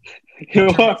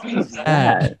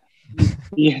 Sad.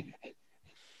 Yeah.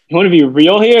 You want to be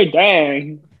real here?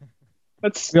 Dang.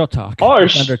 That's real talk.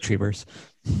 Harsh. Underachievers.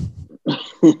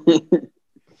 You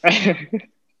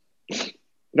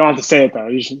don't have to say it though.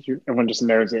 Everyone just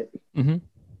knows it. Mm-hmm.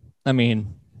 I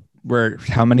mean, we're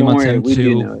how many months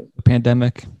into the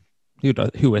pandemic?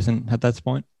 Who isn't at that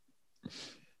point?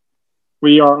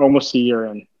 We are almost a year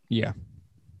in. Yeah.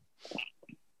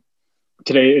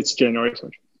 Today it's January.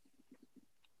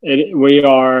 We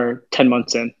are 10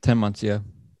 months in. 10 months, yeah.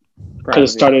 Because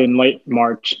it started in late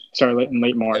March. Started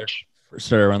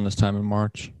around this time in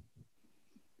March.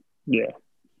 Yeah.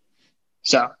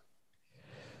 So.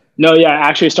 No, yeah,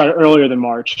 actually it started earlier than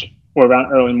March, or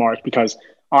around early March, because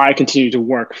I continued to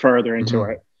work further into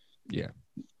it. Yeah.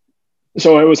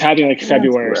 So it was happening like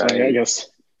February or something, I guess.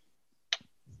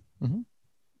 Mm-hmm.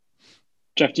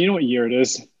 Jeff, do you know what year it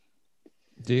is?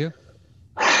 Do you?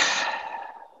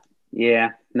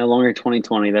 Yeah, no longer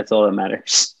 2020. That's all that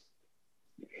matters.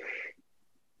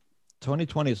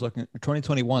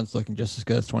 2021 is looking just as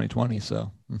good as 2020.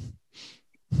 So.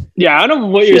 Yeah, I don't know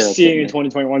what you're seeing in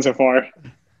 2021 so far.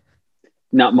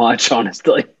 Not much,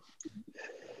 honestly.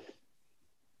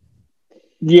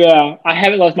 Yeah, I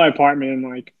haven't left my apartment in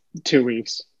like 2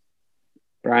 weeks.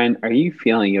 Brian, are you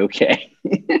feeling okay?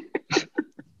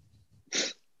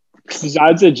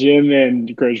 Besides the gym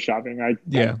and grocery shopping,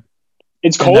 yeah.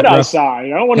 It's cold outside. I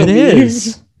don't want to leave. It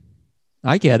is.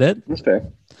 I get it. That's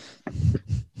fair.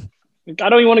 I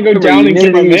don't even want to go down and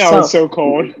get my mail. It's so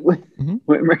cold.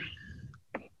 Mm-hmm.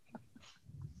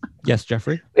 Yes,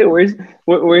 Jeffrey. Wait,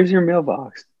 where's your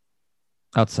mailbox?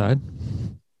 Outside.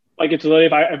 Like it's literally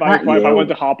if I want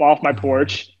to hop off my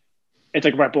porch, it's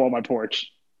like right below my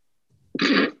porch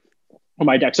on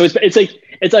my deck. So it's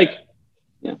like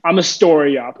yeah. I'm a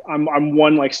story up. I'm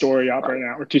one like story up right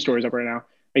now, or 2 stories up right now.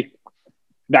 Like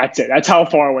that's it. That's how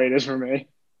far away it is from me.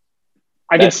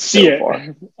 I can see it.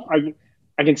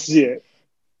 I can see it.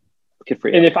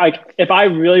 And if I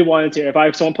really wanted to,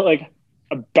 if someone put like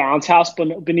a bounce house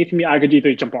beneath me, I could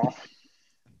easily jump off,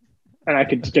 and I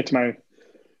could get to my.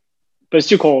 But it's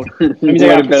too cold. That means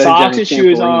I got socks and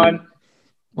shoes on.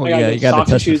 Well, yeah, you got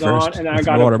to test it first. And then I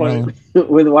got to put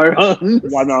with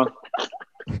watermelon.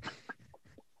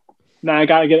 Now I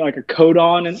got to get like a coat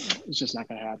on, and it's just not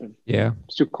gonna happen. Yeah,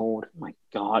 it's too cold. Oh my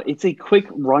God, it's a quick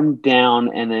run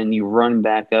down, and then you run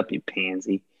back up, you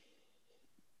pansy.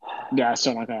 Yeah, it's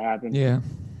still not gonna happen. Yeah.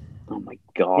 Oh my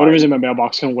God. Whatever's in my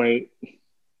mailbox can wait.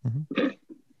 Mm-hmm.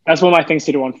 That's one of my things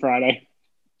to do on Friday.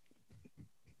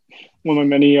 One of my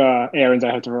many errands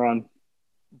I have to run.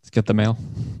 Let's get the mail.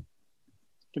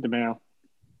 Get the mail.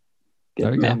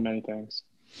 There we go. Many things.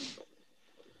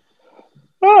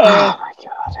 Oh my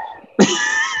God.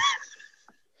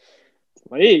 It's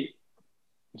late.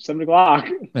 It's 7 o'clock.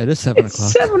 It is 7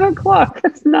 o'clock. 7 o'clock.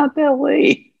 That's not that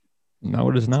late. No,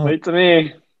 it is not. It's late to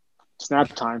me. It's nap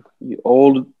time. You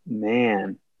old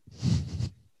man.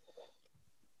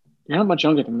 You're not much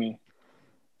younger than me.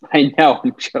 I know.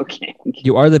 I'm joking.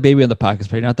 You are the baby in the pockets,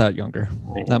 but you're not that younger.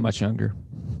 Not much younger.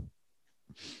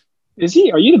 Is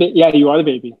he? Are you the baby? Yeah, you are the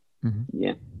baby.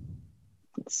 Yeah.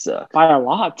 It's by a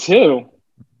lot too.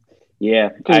 Yeah,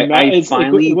 I finally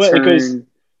turned. Whitmer.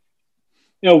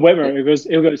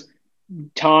 It goes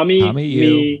Tommy,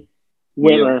 me,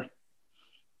 Whitmer.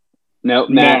 No,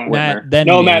 Matt Whitmer. Then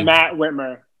Matt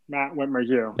Whitmer. Matt Whitmer,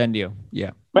 you. Then you,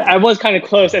 yeah. But I was kind of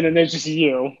close, and then there's just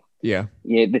you. Yeah.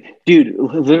 Yeah, dude,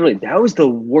 literally, that was the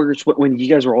worst when you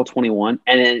guys were all 21,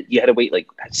 and then you had to wait like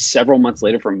several months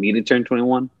later for me to turn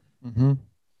 21. Mm-hmm.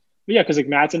 Yeah, because like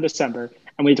Matt's in December,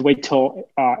 and we had to wait till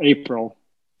April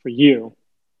for you.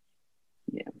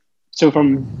 Yeah. So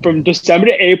from December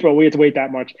to April, we had to wait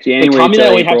that much. January like, Tommy to and I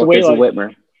only April have to wait like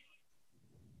Whitmer.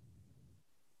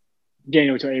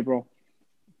 January to April.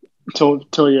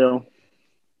 Till you.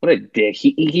 What a dick.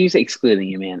 He's excluding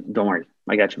you, man. Don't worry.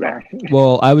 I got you back.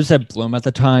 Well, I was at Bloom at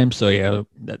the time, so yeah,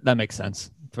 that makes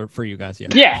sense for you guys. Yeah.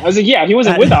 Yeah, I was like, he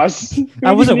wasn't with us.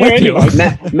 I wasn't with you.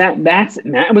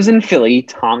 Matt was in Philly.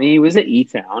 Tommy was at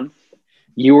E-Town.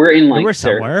 You were in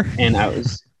Lancaster. You were somewhere. And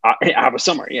I was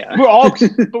somewhere, yeah. We're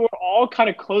all kind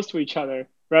of close to each other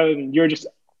rather than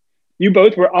you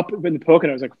both were up in the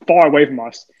Poconos, like far away from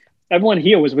us. Everyone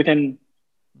here was within,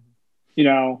 I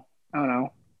don't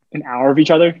know, an hour of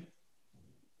each other.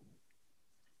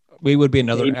 We would be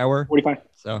another hour. 45.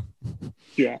 So.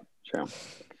 Yeah. True.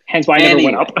 Hence why I never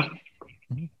went up.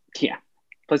 Yeah.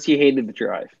 Plus you hated the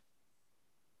drive.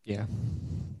 Yeah.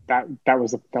 That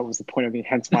was the point of me.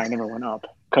 Hence why I never went up,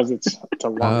 because it's a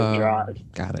longer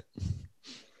drive. Got it.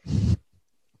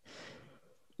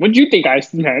 What did you think,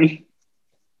 man?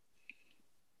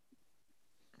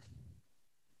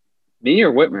 Me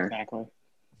or Whitmer? Exactly.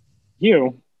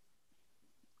 You.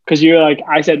 Because you're like,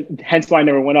 I said, hence why I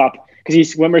never went up.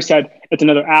 Because Whitmer said it's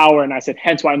another hour, and I said,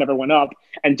 hence why I never went up.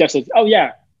 And Jeff said, oh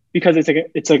yeah, because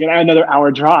it's like another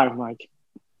hour drive. I'm like,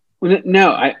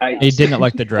 no, he didn't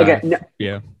like the drive. Okay, no,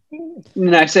 yeah.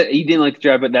 No, I said you didn't like the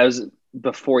drive, but that was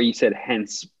before you said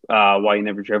hence why you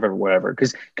never drove or whatever.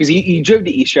 Because you drove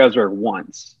to East Stroudsburg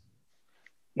once,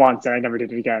 and I never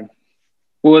did it again.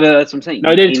 Well, that's what I'm saying.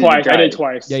 No, I did it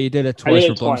twice. Yeah, you did it twice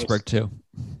for Bloomsburg too.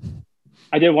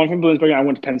 I did one from Bloomsburg, and I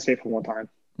went to Penn State for one time.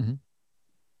 Mm-hmm.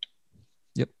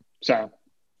 Yep. So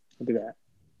I did that.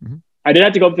 Mm-hmm. I did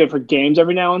have to go up there for games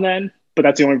every now and then, but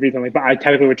that's the only reason. But I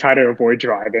technically would try to avoid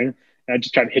driving, and I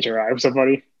just try to hitch a ride with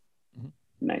somebody.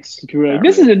 Nice. People were like,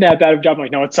 this isn't that bad of a job. I'm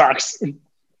like, no, it sucks. It's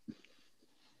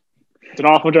an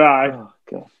awful drive. Oh,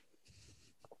 God.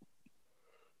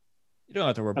 You don't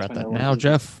have to worry about that now,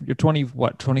 Jeff. You're 20,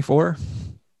 what, 24?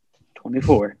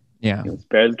 24. Yeah. It's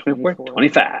better than 24.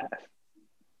 25.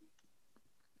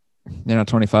 You're not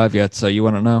 25 yet, so you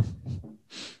want to know.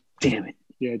 Damn it.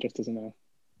 Yeah, Jeff doesn't know.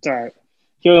 It's all right.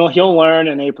 He'll learn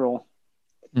in April.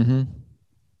 Mm-hmm.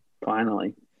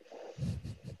 Finally.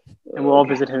 And we'll all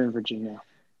visit him in Virginia.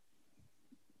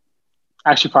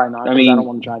 Actually, probably not. I don't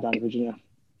want to drive down to Virginia.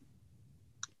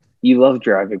 You love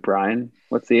driving, Brian.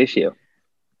 What's the issue?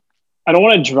 I don't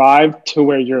want to drive to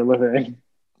where you're living.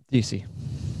 DC.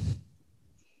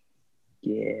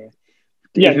 Yeah.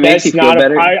 Yeah, that's not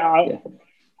better.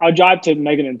 I'll drive to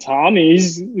Megan and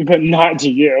Tommy's, but not to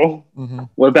you. Mm-hmm.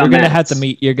 What about You're gonna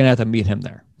have to meet him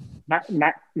there.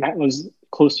 Matt was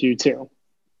close to you too.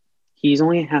 He's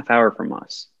only a half hour from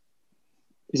us.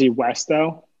 Is he west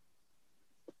though?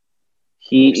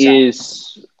 He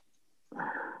is.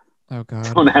 Oh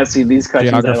God! Don't ask me these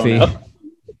questions. Geography.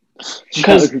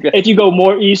 Because if you go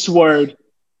more eastward,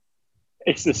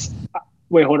 it's this.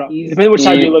 Wait, hold on. Depending on which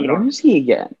side you're living on. Where is he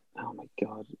again? Oh my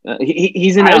God!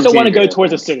 He's in. I just don't want to go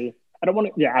towards the city. I don't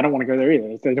want to. Yeah, I don't want to go there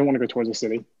either. I don't want to go towards the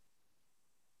city.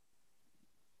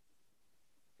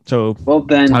 So well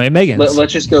then, Tommy and Megan.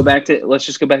 Let's just go back to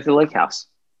the lake house.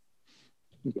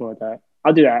 Go with that.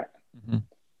 I'll do that. Mm-hmm.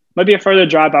 Might be a further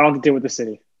drive, but I don't have to deal with the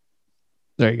city.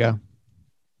 There you go.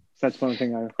 So that's one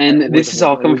thing. This is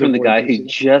all coming from the guy who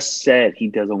just said he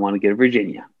doesn't want to go to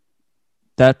Virginia.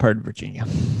 That part of Virginia.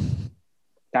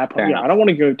 That part, I don't want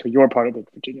to go to your part of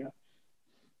Virginia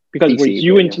because where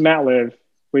you and Matt live,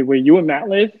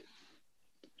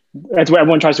 that's where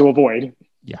everyone tries to avoid.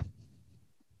 Yeah.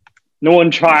 No one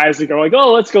tries to go like,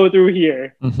 oh, let's go through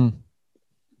here. Mm-hmm.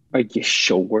 Are you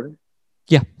sure?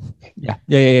 Yeah.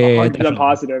 100%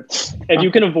 positive. If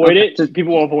you can avoid it,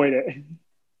 people will avoid it.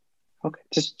 Okay,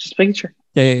 just making sure.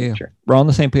 Yeah. Sure. We're on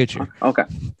the same page here. Okay.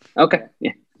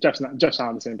 Yeah. Jeff's not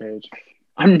on the same page.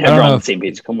 I'm never on the same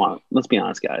page. Come on, let's be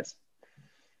honest, guys.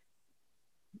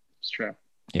 It's true.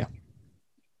 Yeah.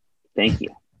 Thank you.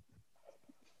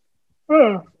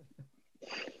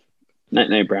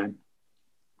 Night, Brian.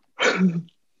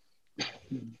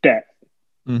 Bet.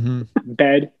 Mm-hmm.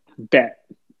 Bet.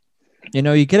 You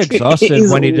know, you get exhausted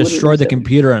He's when you destroy the 170.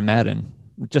 computer in Madden.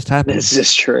 It just happens.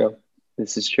 This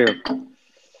is true.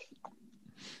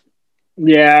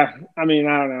 Yeah, I mean,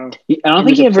 I don't know. I don't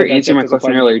think you ever answered my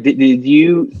question earlier. Did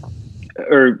you,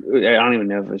 or I don't even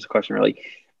know if it was a question really.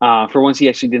 For once, you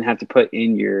actually didn't have to put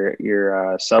in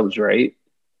your subs, right?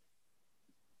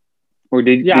 Or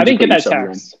did? Yeah, did I didn't you get put that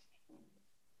your subs text.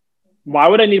 Why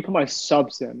would I need to put my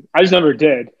subs in? I just never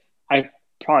did. I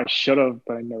probably should have,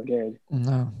 but I never did.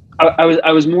 No.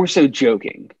 I was more so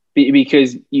joking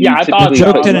because I thought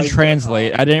joke didn't like,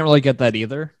 translate. I didn't really get that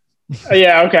either.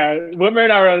 Yeah, okay. Whitmer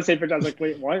and I were on the same page. I was like,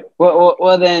 wait, what?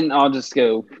 Well, then I'll just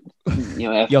go.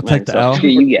 You'll take the L.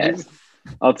 You guys.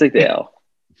 I'll take the L.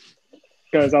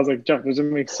 Because I was like, Jeff,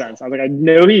 doesn't make sense. I was like, I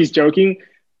know he's joking,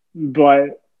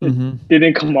 but it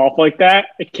didn't come off like that.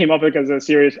 It came off like as a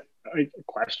serious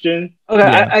question. Okay,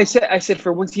 yeah. I said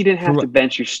for once you didn't have to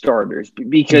bench your starters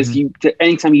because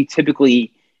anytime you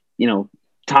typically,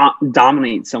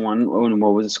 dominate someone.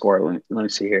 What was the score? Let me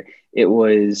see here. It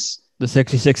was the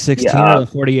 66-16 or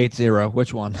the 48-0.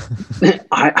 Which one?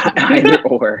 Either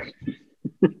or.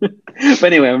 But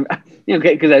anyway,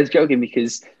 because I was joking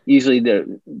because usually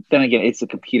then again it's the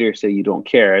computer, so you don't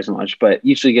care as much. But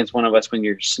usually against one of us, when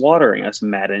you're slaughtering us in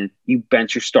Madden, you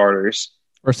bench your starters.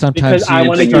 Or sometimes because I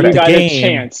want to give you guys a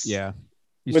chance. Yeah.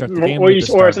 Or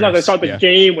sometimes I start the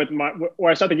game with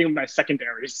my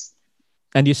secondaries.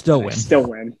 And you still win.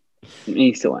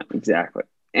 You still win, exactly.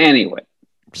 Anyway.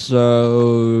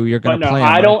 So you're gonna play.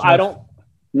 I don't.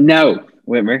 No,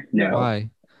 Whitmer. No. Why?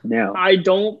 No. I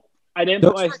didn't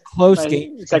Those put my close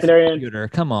game secondary in. Computer.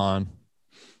 Come on.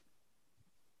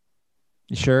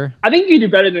 You sure? I think you do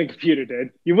better than the computer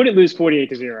did. You wouldn't lose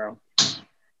 48-0.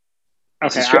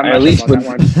 Okay,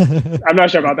 I'm not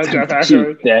sure about that, Jeff.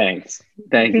 Actually, thanks.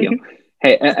 Thank you.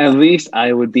 Hey, at least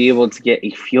I would be able to get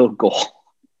a field goal.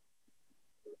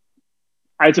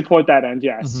 I support that end.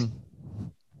 Yes. Mm-hmm.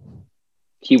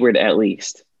 Keyword at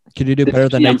least. Could you do better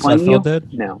than Nate Sudfeld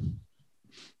did? No.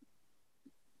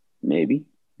 Maybe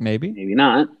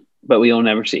not. But we'll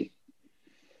never see.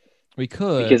 We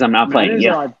could because I'm not playing.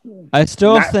 Yeah, I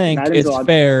still think it's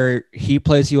fair. He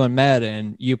plays you in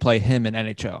Madden. You play him in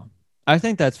NHL. I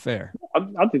think that's fair.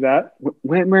 I'll do that.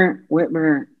 Whitmer.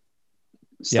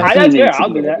 Yeah, that's fair. I'll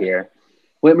do that. Here.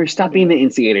 Whitmer, stop being the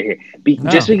instigator here.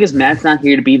 Just because Matt's not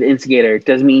here to be the instigator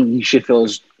doesn't mean you should fill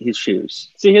his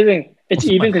shoes. See, here's the thing. It's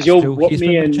even because you'll whoop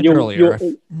me and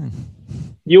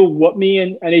you'll whoop me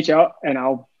in NHL and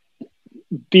I'll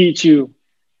beat you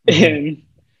in.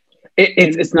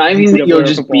 It's not even that you'll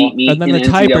just beat me. And then the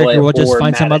tiebreaker will just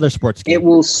find some other sports game. It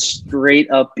will straight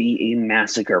up be a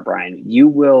massacre, Brian. You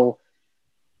will.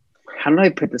 How do I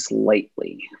put this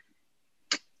lightly?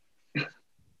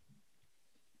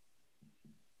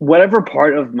 Whatever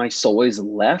part of my soul is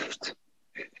left,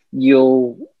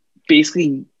 you'll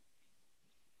basically.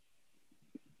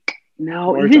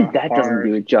 No, even that doesn't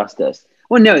do it justice.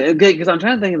 Well, no, because I'm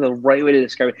trying to think of the right way to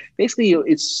describe it. Basically,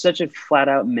 it's such a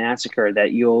flat-out massacre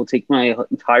that you'll take my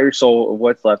entire soul of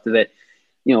what's left of it,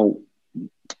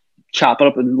 chop it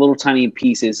up in little tiny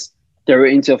pieces, throw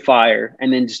it into a fire,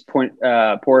 and then just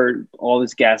pour all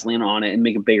this gasoline on it and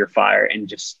make a bigger fire, and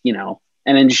just and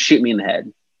then just shoot me in the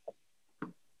head.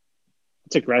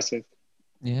 It's aggressive.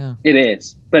 Yeah, it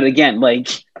is. But again,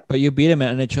 but you beat him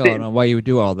at NHL. I don't know why you would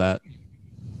do all that.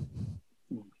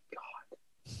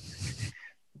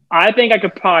 I think I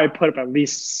could probably put up at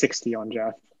least 60 on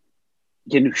Jeff.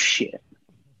 You know shit.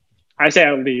 I say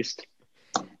at least.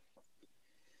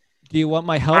 Do you want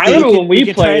my help? I remember when we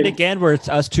played try it again where it's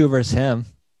us two versus him.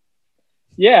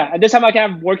 Yeah, and this time I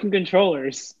can have working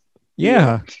controllers.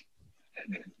 Yeah.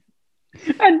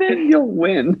 And then you'll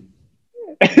win.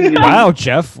 Wow,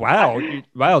 Jeff. Wow.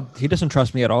 He doesn't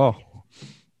trust me at all.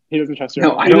 He doesn't trust you.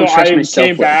 No, I don't trust myself.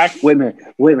 Came back.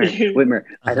 Whitmer.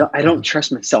 I don't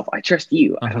trust myself. I trust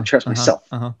you. I don't trust myself.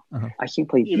 I can't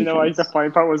play. Even though the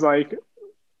funny part was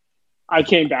I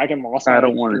came back and lost. I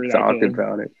don't want to talk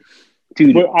about it,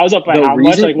 dude. But I was up by how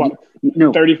much?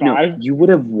 35. No, you would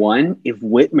have won if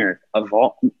Whitmer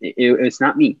it's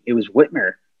not me. It was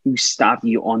Whitmer who stopped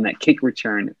you on that kick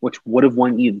return, which would have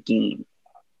won you the game.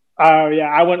 Oh yeah,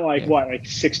 I went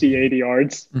 60, 80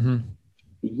 yards. Mm-hmm.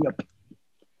 Yep.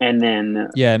 And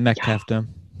then Metcalf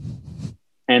him.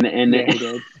 And yeah, he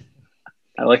did.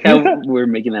 I like how we're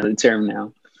making that a term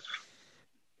now.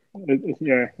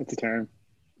 Yeah, it's a term.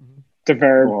 It's a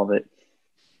verb. I love it.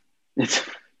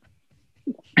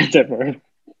 It's a verb.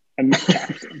 And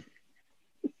Metcalf.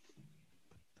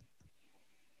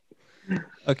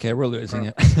 Okay, we're losing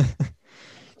it.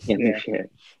 Yeah.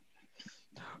 Shit.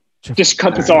 Just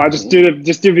cut this all out. Just do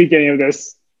the beginning of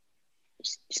this.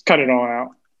 Just cut it all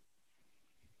out.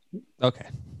 Okay.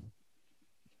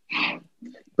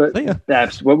 But So, yeah.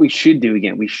 that's what we should do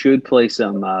again. We should play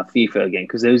some FIFA again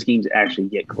because those games actually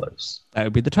get close. That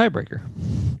would be the tiebreaker.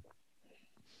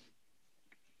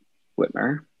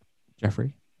 Whitmer,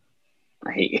 Jeffrey.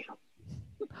 I hate you.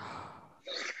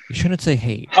 You shouldn't say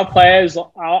hate. I'll play as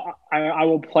I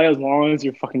will play as long as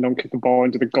you fucking don't kick the ball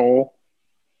into the goal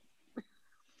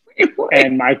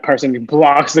and my person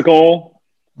blocks the goal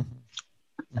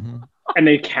Mm-hmm. and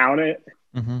they count it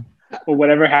Mm-hmm. or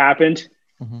whatever happened.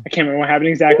 Mm-hmm. I can't remember what happened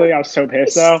exactly. I was so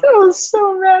pissed though. I was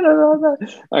so mad about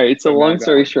that. All right, so So long mad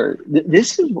story about it. short,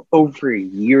 this is over a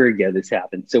year ago. This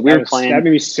happened. So we were That playing, made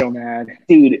me so mad.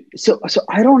 dude. So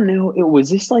I don't know. It was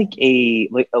this like a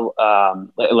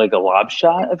lob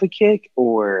shot of a kick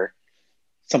or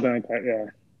Something like that, yeah.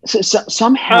 so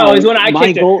somehow. Oh, it's when I my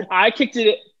kicked goal, it. I kicked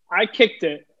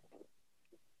it.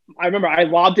 I remember I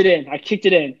lobbed it in. I kicked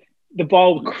it in. The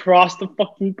ball crossed the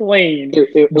fucking plane.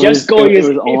 Just goalie is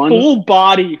on. full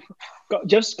body.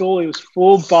 Just goalie was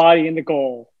full body in the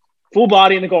goal. Full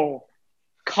body in the goal.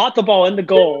 Caught the ball in the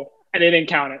goal, and they didn't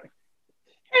count it. And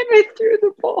I threw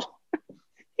the ball.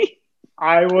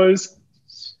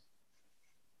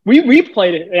 We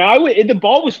replayed it, and the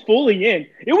ball was fully in.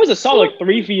 It was a solid like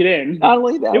 3 feet in. Not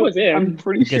only that, It was in. I'm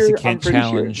pretty I guess sure. you can't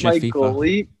challenge my FIFA.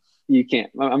 goalie. You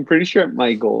can't. I'm pretty sure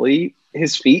my goalie.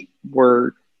 His feet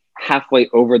were halfway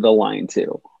over the line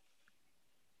too.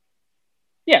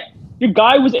 Yeah, your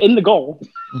guy was in the goal,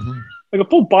 Mm-hmm. like a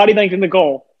full body length in the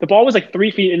goal. The ball was like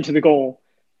 3 feet into the goal,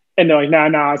 and they're like,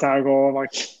 "Nah, it's not a goal." I'm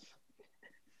like,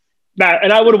 that,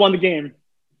 and I would have won the game.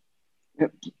 Yeah.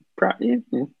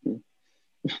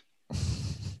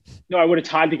 No, I would have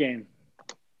tied the game.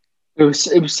 It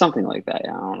was something like that.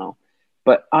 I don't know,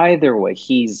 but either way,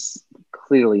 he's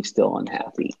clearly still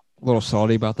unhappy. A little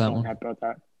salty about that I'm one. happy about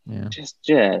that. Yeah. Just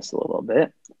a little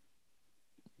bit.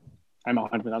 I'm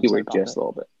 100%. You were just a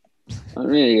little bit.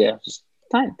 Yeah, just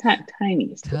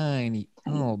tiniest. Tiny.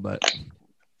 Oh, but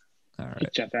all right.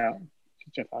 Kick Jeff out.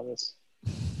 Kick Jeff out of this.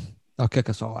 I'll kick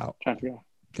us all out. Trying to figure out.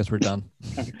 Guess we're done.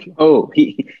 Oh,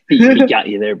 he got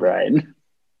you there, Brian.